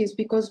reasons is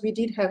because we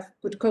did have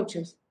good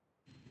coaches.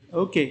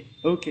 Okay.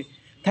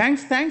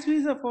 Thanks,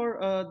 Lisa, for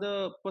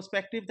the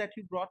perspective that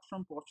you brought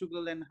from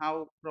Portugal, and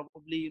how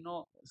probably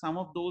some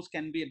of those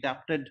can be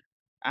adapted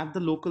at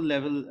the local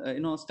level.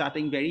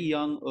 Starting very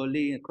young,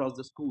 early across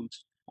the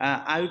schools.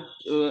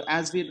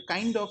 As we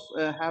kind of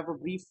have a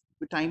brief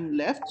time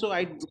left, so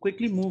I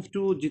quickly move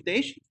to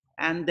Jitesh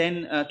and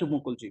then to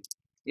Mukulji.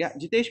 Yeah,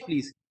 Jitesh,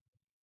 please.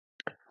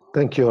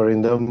 Thank you,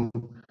 Arindam.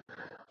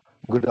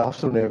 Good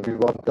afternoon,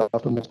 everyone. Good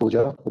afternoon, Ms.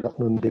 Pooja. Good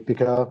afternoon,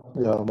 Deepika,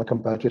 my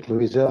compatriot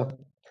Louisa,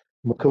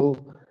 Mukul,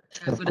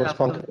 and of course,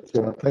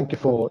 Pankaj. Thank you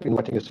for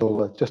inviting us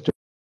over. Just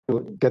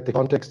to get the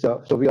context,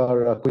 so we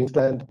are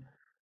Queensland,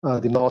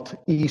 the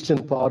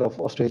northeastern part of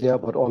Australia,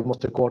 but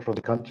almost a quarter of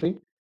the country.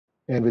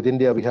 And with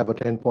India, we have a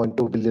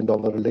 $10.2 billion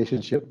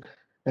relationship.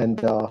 And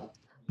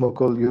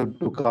Mukul, you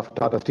look after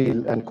Tata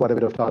Steel, and quite a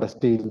bit of Tata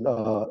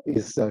Steel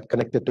is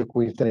connected to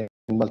Queensland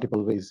in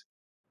multiple ways.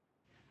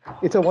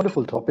 It's a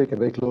wonderful topic and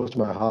very close to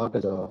my heart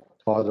as a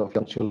father of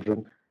young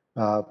children.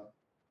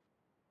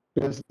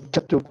 Just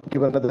to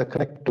give another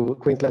connect to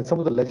Queensland, some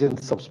of the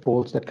legends of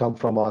sports that come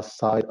from our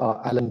side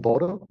are Alan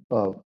Border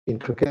in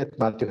cricket,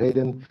 Matthew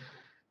Hayden,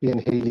 Ian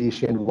Haley,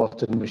 Shane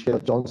Watson, Michelle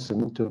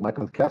Johnson, to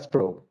Michael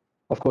Castro.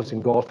 Of course,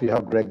 in golf, we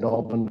have Greg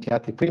Norman,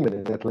 Kathy Freeman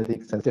in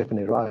athletics, and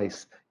Stephanie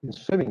Rice in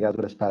swimming, as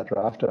well as Pat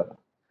Rafter.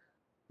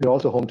 We're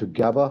also home to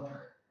Gabba,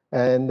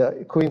 And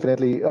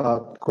coincidentally,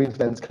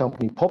 Queensland's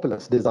company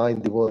Populous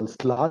designed the world's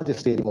largest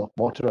stadium of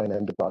Mathura in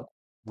Ahmedabad.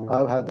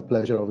 I've had the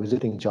pleasure of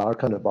visiting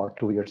Jharkhand about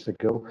 2 years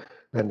ago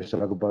when Mr.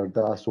 Raghubar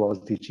Das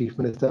was the chief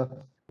minister.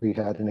 We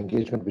had an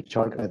engagement with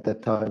Jharkhand at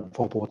that time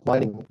for both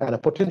mining and a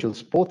potential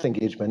sports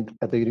engagement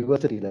at the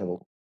university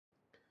level.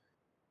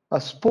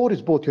 A sport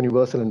is both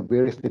universal and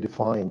variously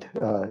defined.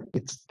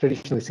 It's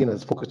traditionally seen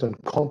as focused on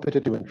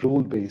competitive and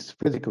rule-based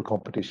physical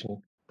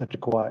competition that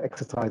require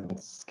exercise and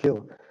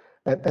skill,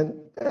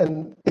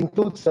 and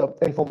includes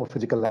any form of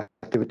physical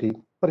activity,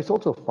 but it's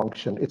also a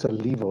function. It's a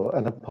lever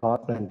and a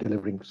partner in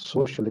delivering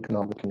social,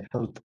 economic, and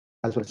health,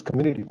 as well as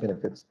community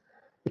benefits.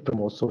 It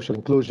promotes social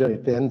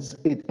inclusion.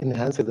 It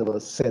enhances our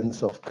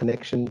sense of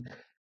connection,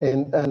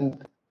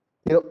 and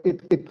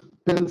it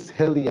builds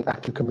healthy and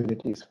active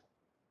communities.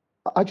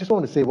 I just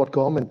want to say what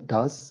government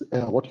does,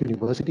 what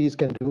universities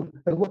can do,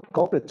 and what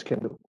corporates can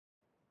do.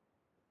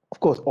 Of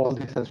course, all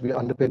this has to be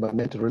underpinned by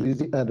mental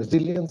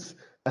resilience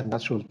and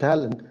natural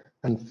talent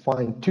and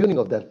fine tuning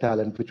of that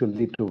talent, which will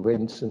lead to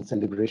wins and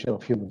celebration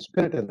of human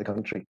spirit in the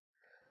country.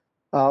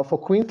 For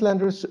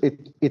Queenslanders,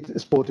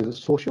 sport is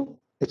social,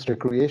 it's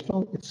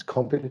recreational, it's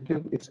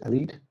competitive, it's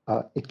elite.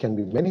 It can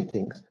be many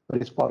things,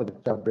 but it's part of the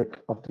fabric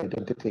of the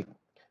identity.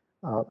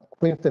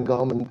 Queensland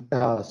government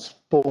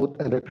sport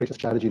and recreation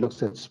strategy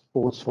looks at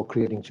sports for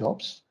creating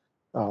jobs,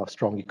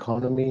 strong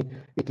economy.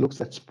 It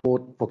looks at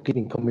sport for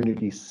keeping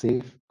communities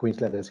safe.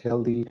 Queensland is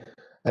healthy.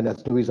 And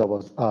as Louisa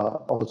was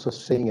also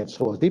saying, and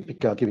so was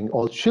Deepika, giving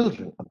all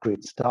children a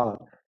great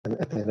start. And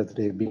at the end of the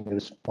day, being a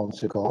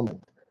responsive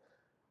government.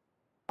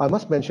 I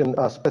must mention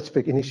a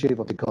specific initiative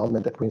of the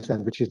government at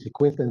Queensland, which is the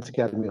Queensland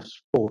Academy of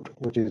Sport,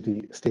 which is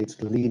the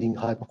state's leading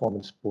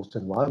high-performance sports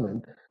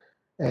environment.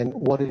 And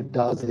what it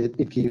does is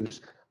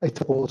it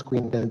supports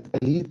Queensland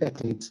elite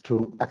athletes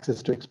through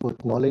access to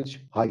expert knowledge,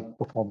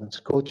 high-performance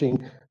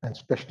coaching, and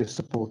specialist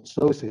support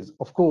services.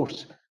 Of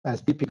course,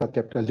 as Deepika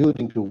kept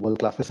alluding to,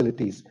 world-class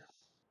facilities.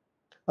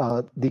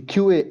 The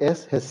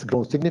QAS has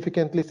grown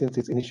significantly since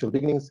its initial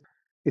beginnings.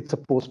 It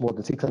supports more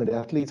than 600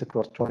 athletes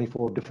across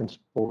 24 different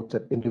sports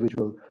at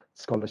individual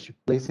scholarship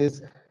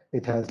places.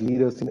 It has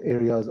leaders in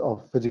areas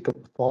of physical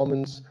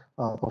performance,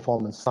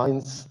 performance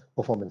science,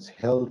 performance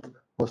health,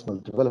 personal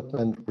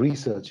development,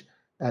 research,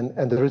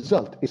 and the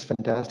result is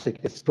fantastic.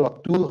 It's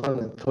brought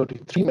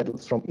 233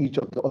 medals from each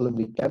of the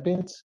Olympic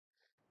campaigns.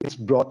 It's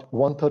brought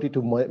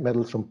 132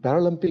 medals from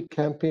Paralympic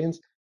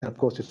campaigns, and of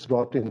course, it's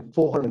brought in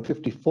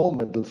 454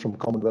 medals from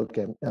Commonwealth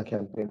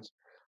campaigns.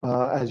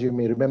 As you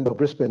may remember,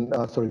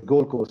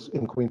 Gold Coast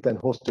in Queensland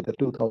hosted the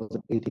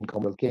 2018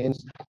 Commonwealth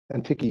Games,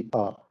 and Vicky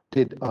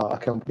did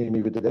accompany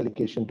me with the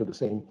delegation to the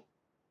same.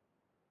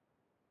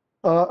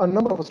 A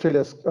number of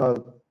Australia's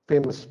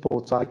famous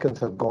sports icons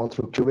have gone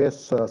through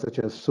QS, such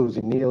as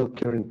Susie Neal,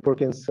 Kieran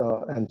Perkins,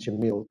 and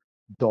Jamil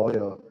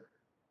Dwyer.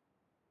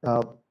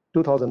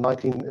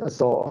 2019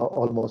 saw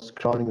almost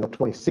crowning of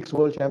 26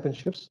 world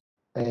championships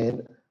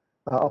and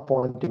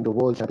appointing the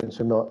world champion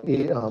swimmer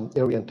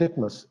Arian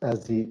Titmus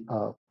as the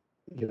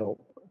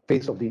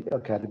face of the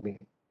academy.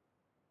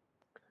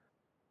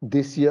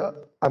 This year,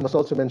 I must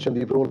also mention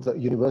the role of the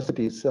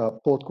universities,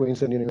 both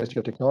Queensland University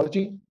of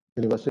Technology,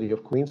 University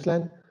of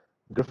Queensland,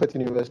 Griffith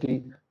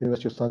University,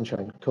 University of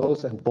Sunshine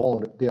Coast, and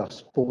Bond. They are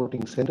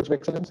sporting centers of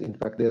excellence. In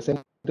fact, their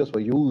centers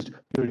were used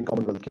during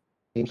Commonwealth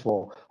Games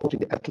for hosting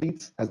the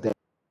athletes as their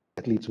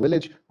athletes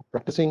village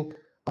practicing.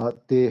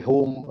 They're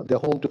home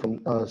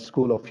to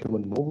School of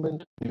Human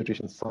Movement,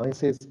 Nutrition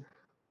Sciences.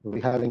 We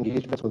have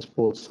engagements on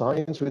sports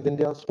science with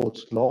India,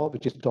 sports law,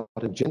 which is taught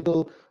in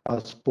general,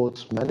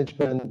 sports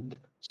management,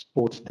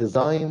 sports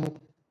design.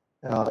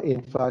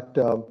 In fact,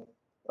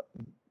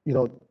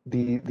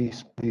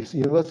 this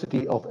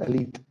University of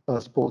Elite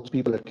Sports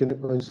People at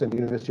Queensland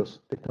University of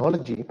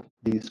Technology,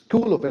 the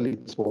School of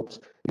Elite Sports,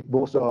 it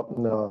boasts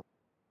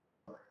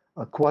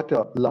quite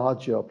a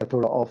large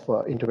plethora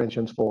of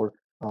interventions for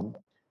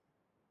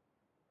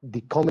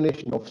the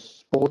combination of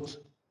sports,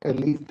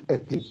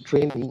 athlete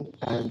training,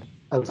 and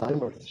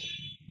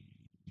Alzheimer's.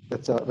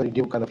 That's a very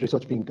new kind of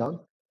research being done.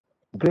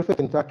 Griffith,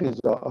 in fact, is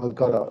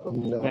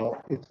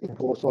it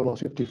involves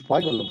almost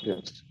 55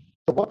 Olympians.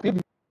 So what we're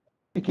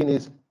looking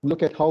is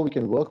look at how we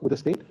can work with the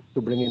state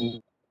to bring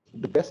in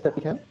the best that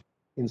we can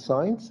in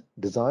science,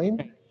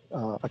 design,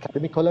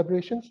 academic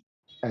collaborations,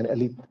 and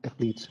elite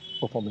athletes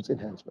performance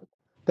enhancement.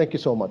 Thank you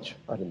so much,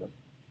 Arindam.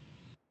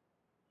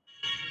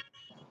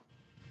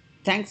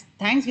 Thanks,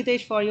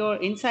 Hitesh, for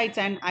your insights.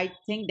 And I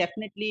think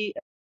definitely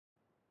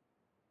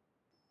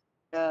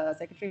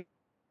Secretary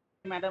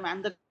Madam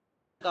and the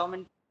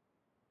government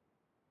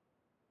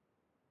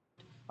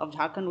of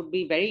Jharkhand would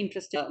be very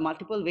interested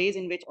multiple ways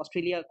in which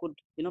Australia could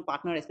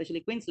partner,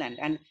 especially Queensland.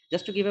 And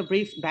just to give a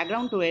brief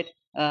background to it,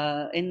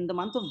 in the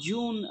month of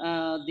June,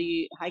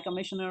 the High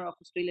Commissioner of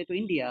Australia to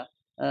India,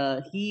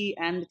 he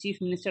and the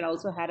Chief Minister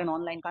also had an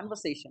online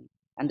conversation.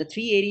 And the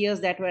three areas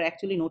that were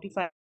actually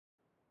notified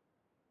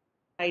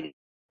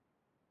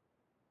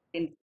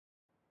in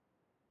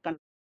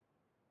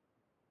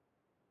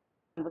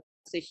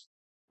conversation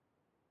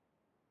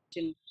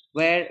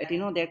where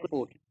there could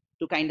support.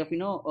 to kind of,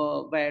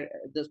 where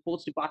the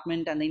sports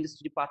department and the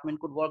industry department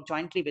could work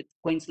jointly with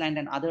Queensland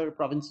and other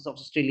provinces of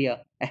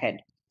Australia ahead.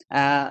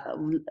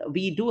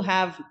 We do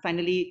have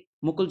finally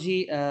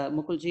Mukulji,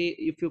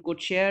 if you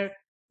could share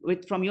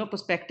from your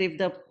perspective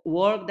the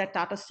work that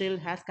Tata Steel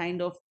has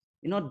kind of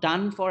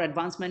done for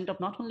advancement of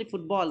not only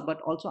football but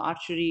also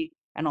archery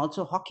and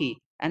also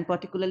hockey, and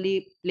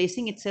particularly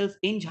placing itself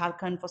in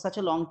Jharkhand for such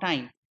a long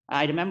time.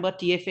 I remember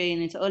TFA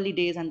in its early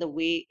days and the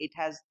way it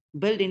has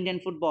built Indian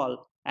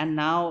football, and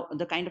now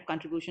the kind of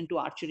contribution to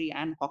archery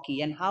and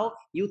hockey, and how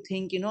you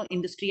think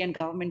industry and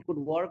government could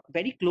work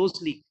very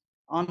closely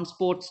on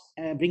sports,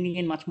 bringing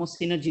in much more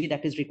synergy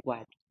that is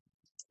required.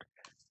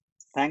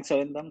 Thanks,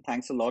 Arindam.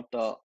 Thanks a lot.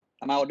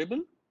 Am I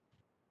audible?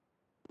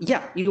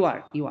 Yeah, you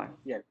are.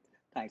 Yeah,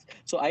 thanks.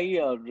 So I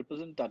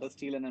represent Tata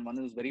Steel, and one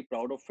is very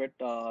proud of it.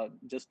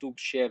 Just to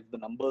share the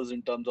numbers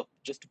in terms of,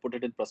 just to put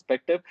it in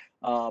perspective,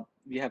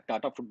 we have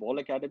Tata Football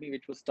Academy,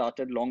 which was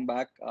started long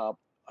back.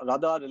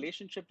 Rather, our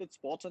relationship with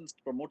sports and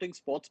promoting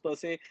sports per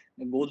se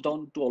goes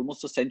down to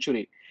almost a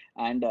century.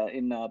 And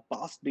in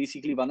past,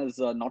 basically, one is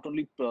not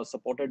only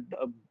supported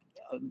a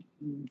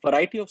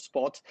variety of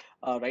sports,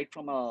 right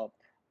from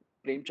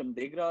Prem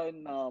Chamdegra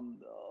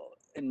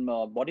in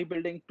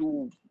bodybuilding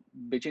to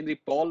Bichendri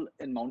Paul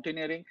in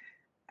mountaineering,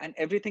 and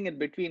everything in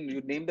between.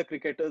 You name the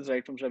cricketers,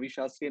 right from Ravi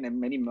Shastri and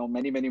many more,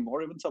 many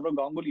more, even Saurav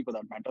Ganguly for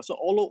that matter. So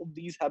all of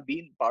these have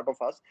been part of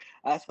us.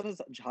 As far as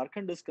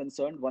Jharkhand is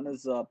concerned, one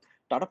is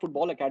Tata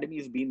Football Academy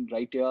has been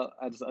right here,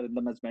 as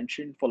Arindam has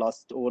mentioned, for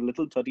last over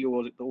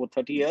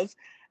 30 years,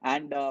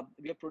 and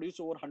we have produced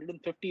over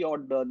 150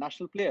 odd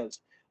national players.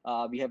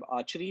 We have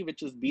archery,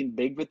 which has been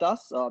big with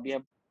us. We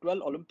have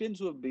 12 Olympians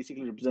who have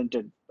basically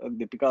represented,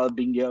 Deepika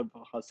being here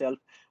herself.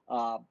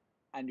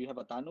 And you have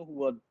Atanu,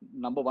 who are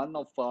 #1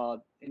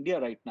 of India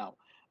right now.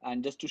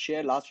 And just to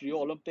share, last Rio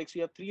Olympics,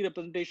 we have 3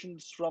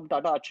 representations from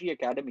Tata Archery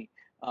Academy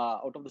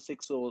out of the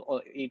 6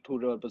 or 8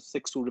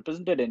 6 who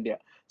represented India.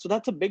 So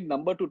that's a big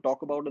number to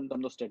talk about in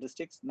terms of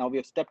statistics. Now we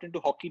have stepped into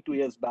hockey 2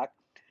 years back.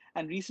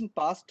 And recent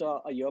past,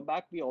 a year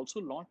back, we also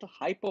launched a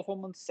high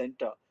performance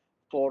center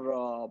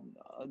for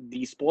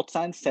the Sports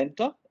Science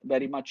Center,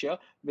 very much here,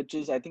 which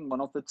is, I think,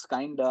 one of its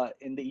kind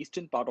in the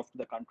eastern part of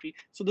the country.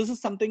 So this is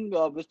something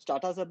which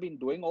Tatas have been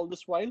doing all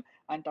this while,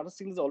 and Tata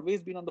Steel has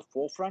always been on the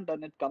forefront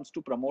when it comes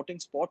to promoting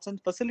sports and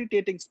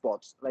facilitating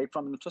sports, right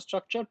from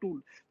infrastructure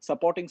to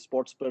supporting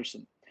sports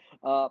person.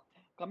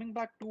 Coming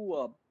back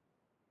to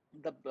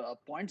the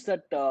points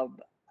that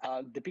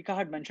Deepika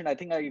had mentioned, I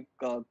think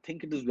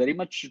think it is very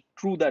much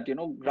true that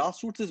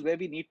grassroots is where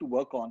we need to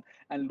work on,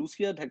 and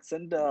Lucia had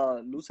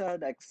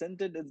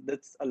accented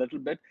this a little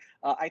bit.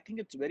 I think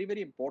it's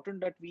very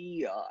important that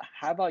we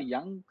have our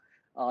young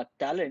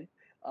talent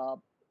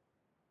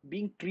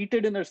being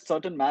treated in a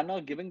certain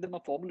manner, giving them a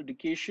formal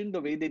education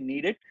the way they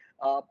need it.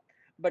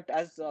 But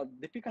as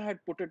Deepika had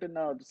put it in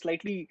a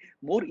slightly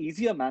more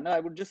easier manner, I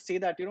would just say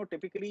that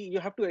typically you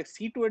have to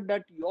see to it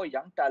that your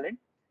young talent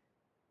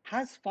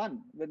has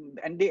fun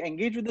and they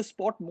engage with the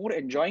sport more,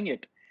 enjoying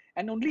it.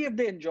 And only if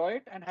they enjoy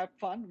it and have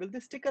fun will they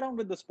stick around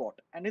with the sport.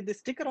 And if they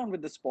stick around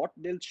with the sport,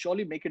 they'll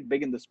surely make it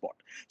big in the sport.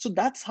 So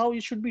that's how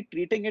you should be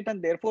treating it.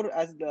 And therefore,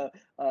 as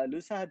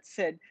Luisa had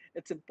said,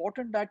 it's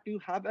important that you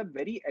have a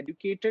very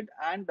educated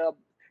and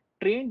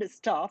trained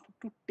staff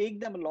to take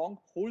them along,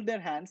 hold their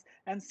hands,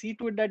 and see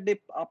to it that they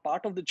are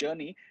part of the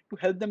journey to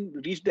help them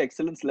reach the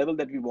excellence level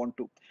that we want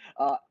to.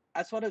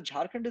 As far as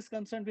Jharkhand is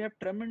concerned, we have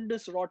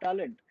tremendous raw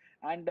talent,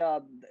 and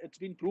it's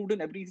been proved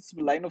in every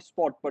line of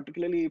sport,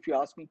 particularly if you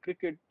ask me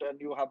cricket,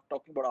 and you have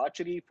talking about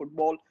archery,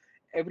 football,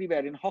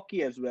 everywhere, in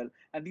hockey as well.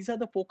 And these are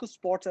the focus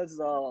sports, as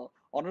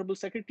Honorable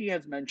Secretary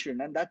has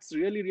mentioned, and that's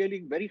really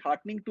very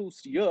heartening to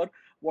hear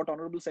what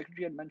Honorable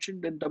Secretary had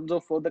mentioned in terms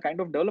of the kind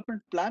of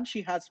development plan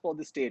she has for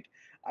the state.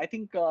 I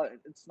think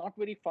it's not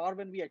very far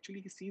when we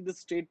actually see the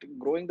state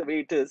growing the way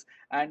it is,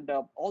 and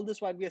all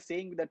this while we are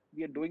saying that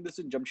we are doing this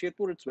in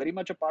Jamshedpur, it's very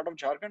much a part of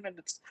Jharkhand, and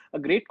it's a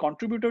great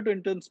contributor to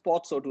Indian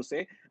sports, so to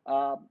say,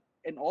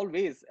 in all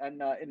ways.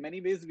 And in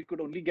many ways, we could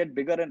only get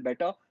bigger and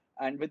better.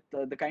 And with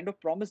the kind of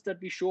promise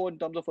that we show in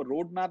terms of a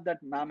roadmap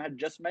that ma'am had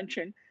just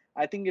mentioned,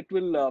 I think it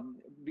will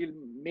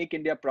make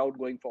India proud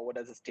going forward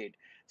as a state.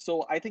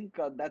 So I think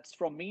that's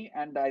from me,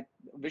 and I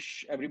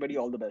wish everybody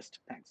all the best.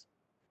 Thanks.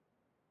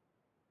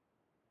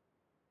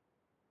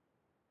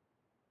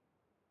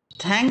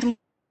 Thanks,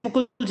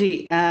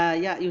 Mukulji.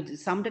 Yeah, you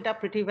summed it up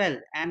pretty well.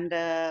 And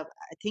I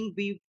think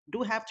we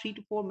do have 3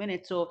 to 4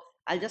 minutes. So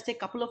I'll just take a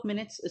couple of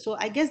minutes. So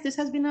I guess this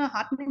has been a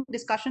heartening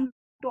discussion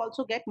to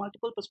also get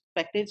multiple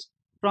perspectives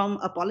from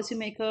a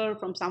policymaker,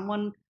 from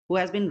someone who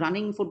has been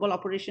running football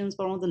operations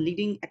for one of the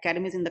leading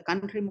academies in the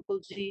country,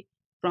 Mukulji,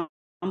 from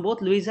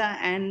both Louisa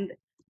and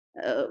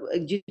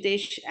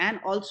Jitesh,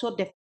 and also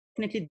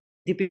definitely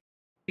Deepika,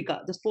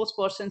 the sports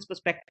person's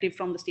perspective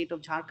from the state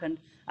of Jharkhand.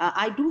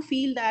 I do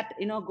feel that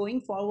going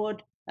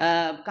forward,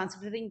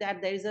 considering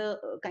that there is a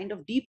kind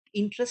of deep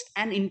interest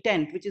and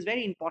intent, which is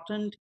very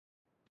important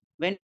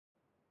when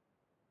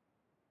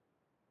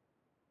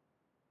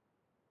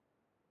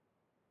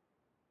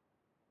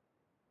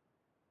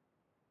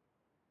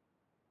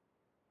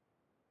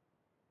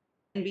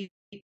we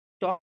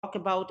talk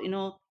about,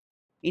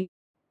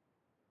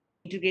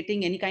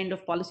 integrating any kind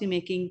of policy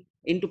making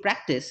into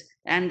practice,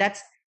 and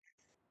that's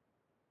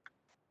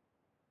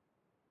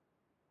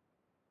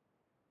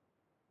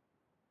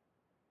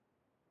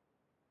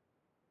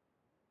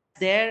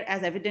there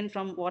as evident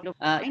from what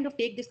kind of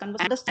take this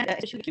conversation, understand,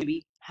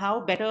 especially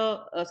how better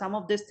some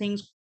of these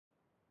things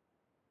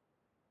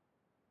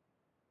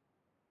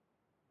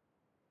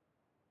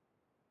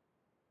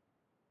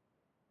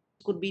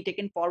could be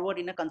taken forward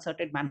in a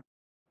concerted manner.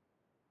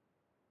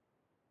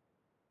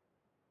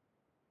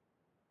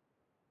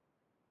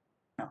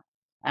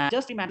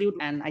 Just imagine,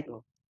 and I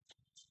go.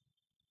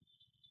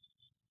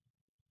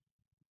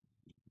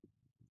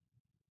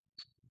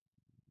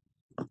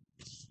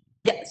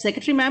 Yeah,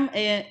 Secretary Ma'am,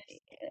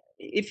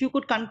 if you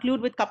could conclude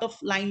with a couple of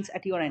lines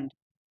at your end.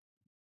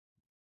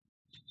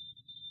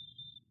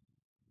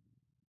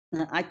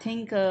 I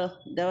think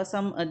there were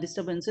some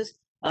disturbances.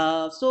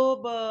 We're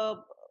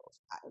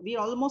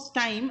almost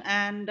time,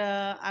 and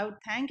I would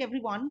thank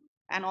everyone,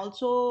 and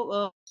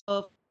also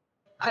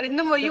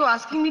Arindam, were you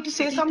asking me to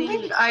say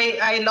something?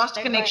 I lost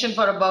connection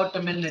for about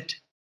a minute.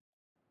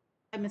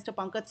 Mr.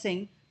 Pankaj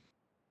Singh,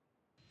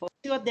 first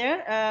you are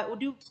there.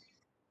 Would you?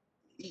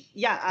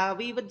 Yeah,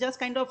 we were just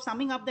kind of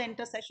summing up the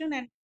intercession,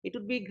 and it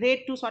would be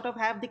great to sort of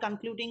have the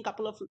concluding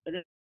couple of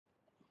lines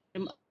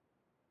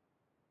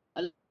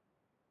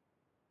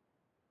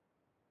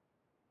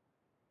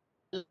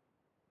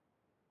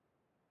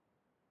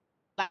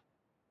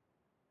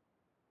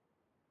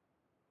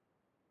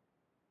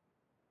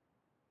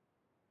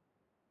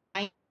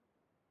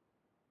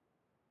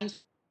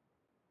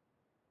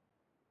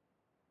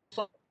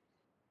from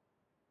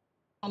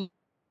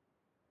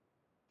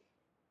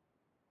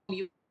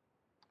you.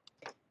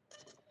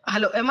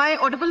 Hello, am I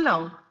audible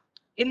now?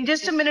 In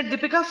just a minute,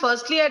 Deepika,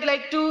 firstly, I'd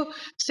like to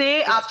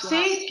say aapse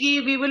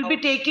ki we will be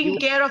taking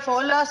care of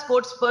all our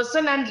sports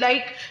person, and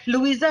like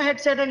Louisa had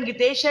said and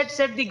Gitesh had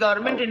said, the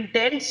government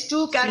intends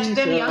to catch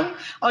them young.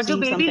 और जो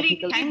baby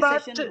league की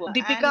बात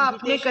दीपिका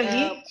आपने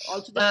कही,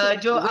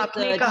 जो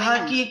आपने कहा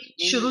कि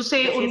शुरू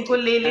से उनको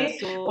ले ले,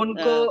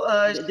 उनको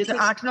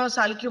 8-9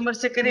 साल की उम्र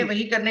से करें,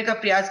 वही करने का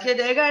प्रयास किया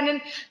जाएगा. And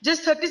in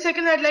just 30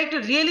 seconds, I'd like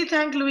to really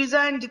thank Louisa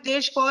and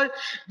Gitesh for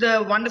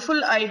the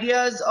wonderful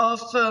ideas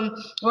of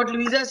what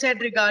Louisa said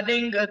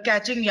regarding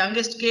catching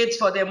youngest kids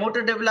for their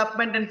motor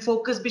development and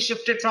focus be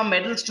shifted from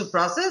medals to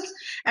process.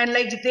 And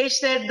like Jitesh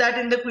said that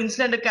in the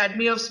Queensland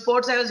Academy of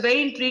Sports, I was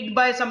very intrigued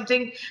by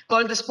something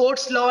called the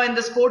sports law and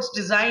the sports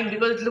design,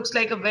 because it looks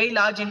like a very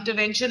large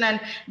intervention, and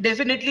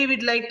definitely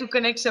we'd like to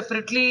connect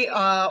separately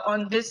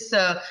on this,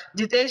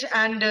 Jitesh.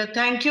 And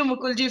thank you,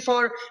 Mukulji,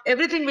 for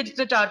everything which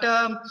the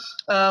Tata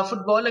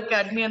Football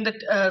Academy and the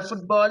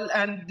football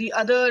and the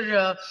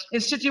other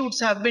institutes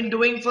have been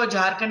doing for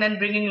Jharkhand and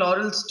bringing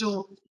laurels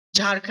to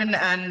Jharkhand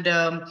and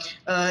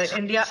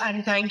India.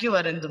 And thank you,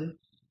 Arindam.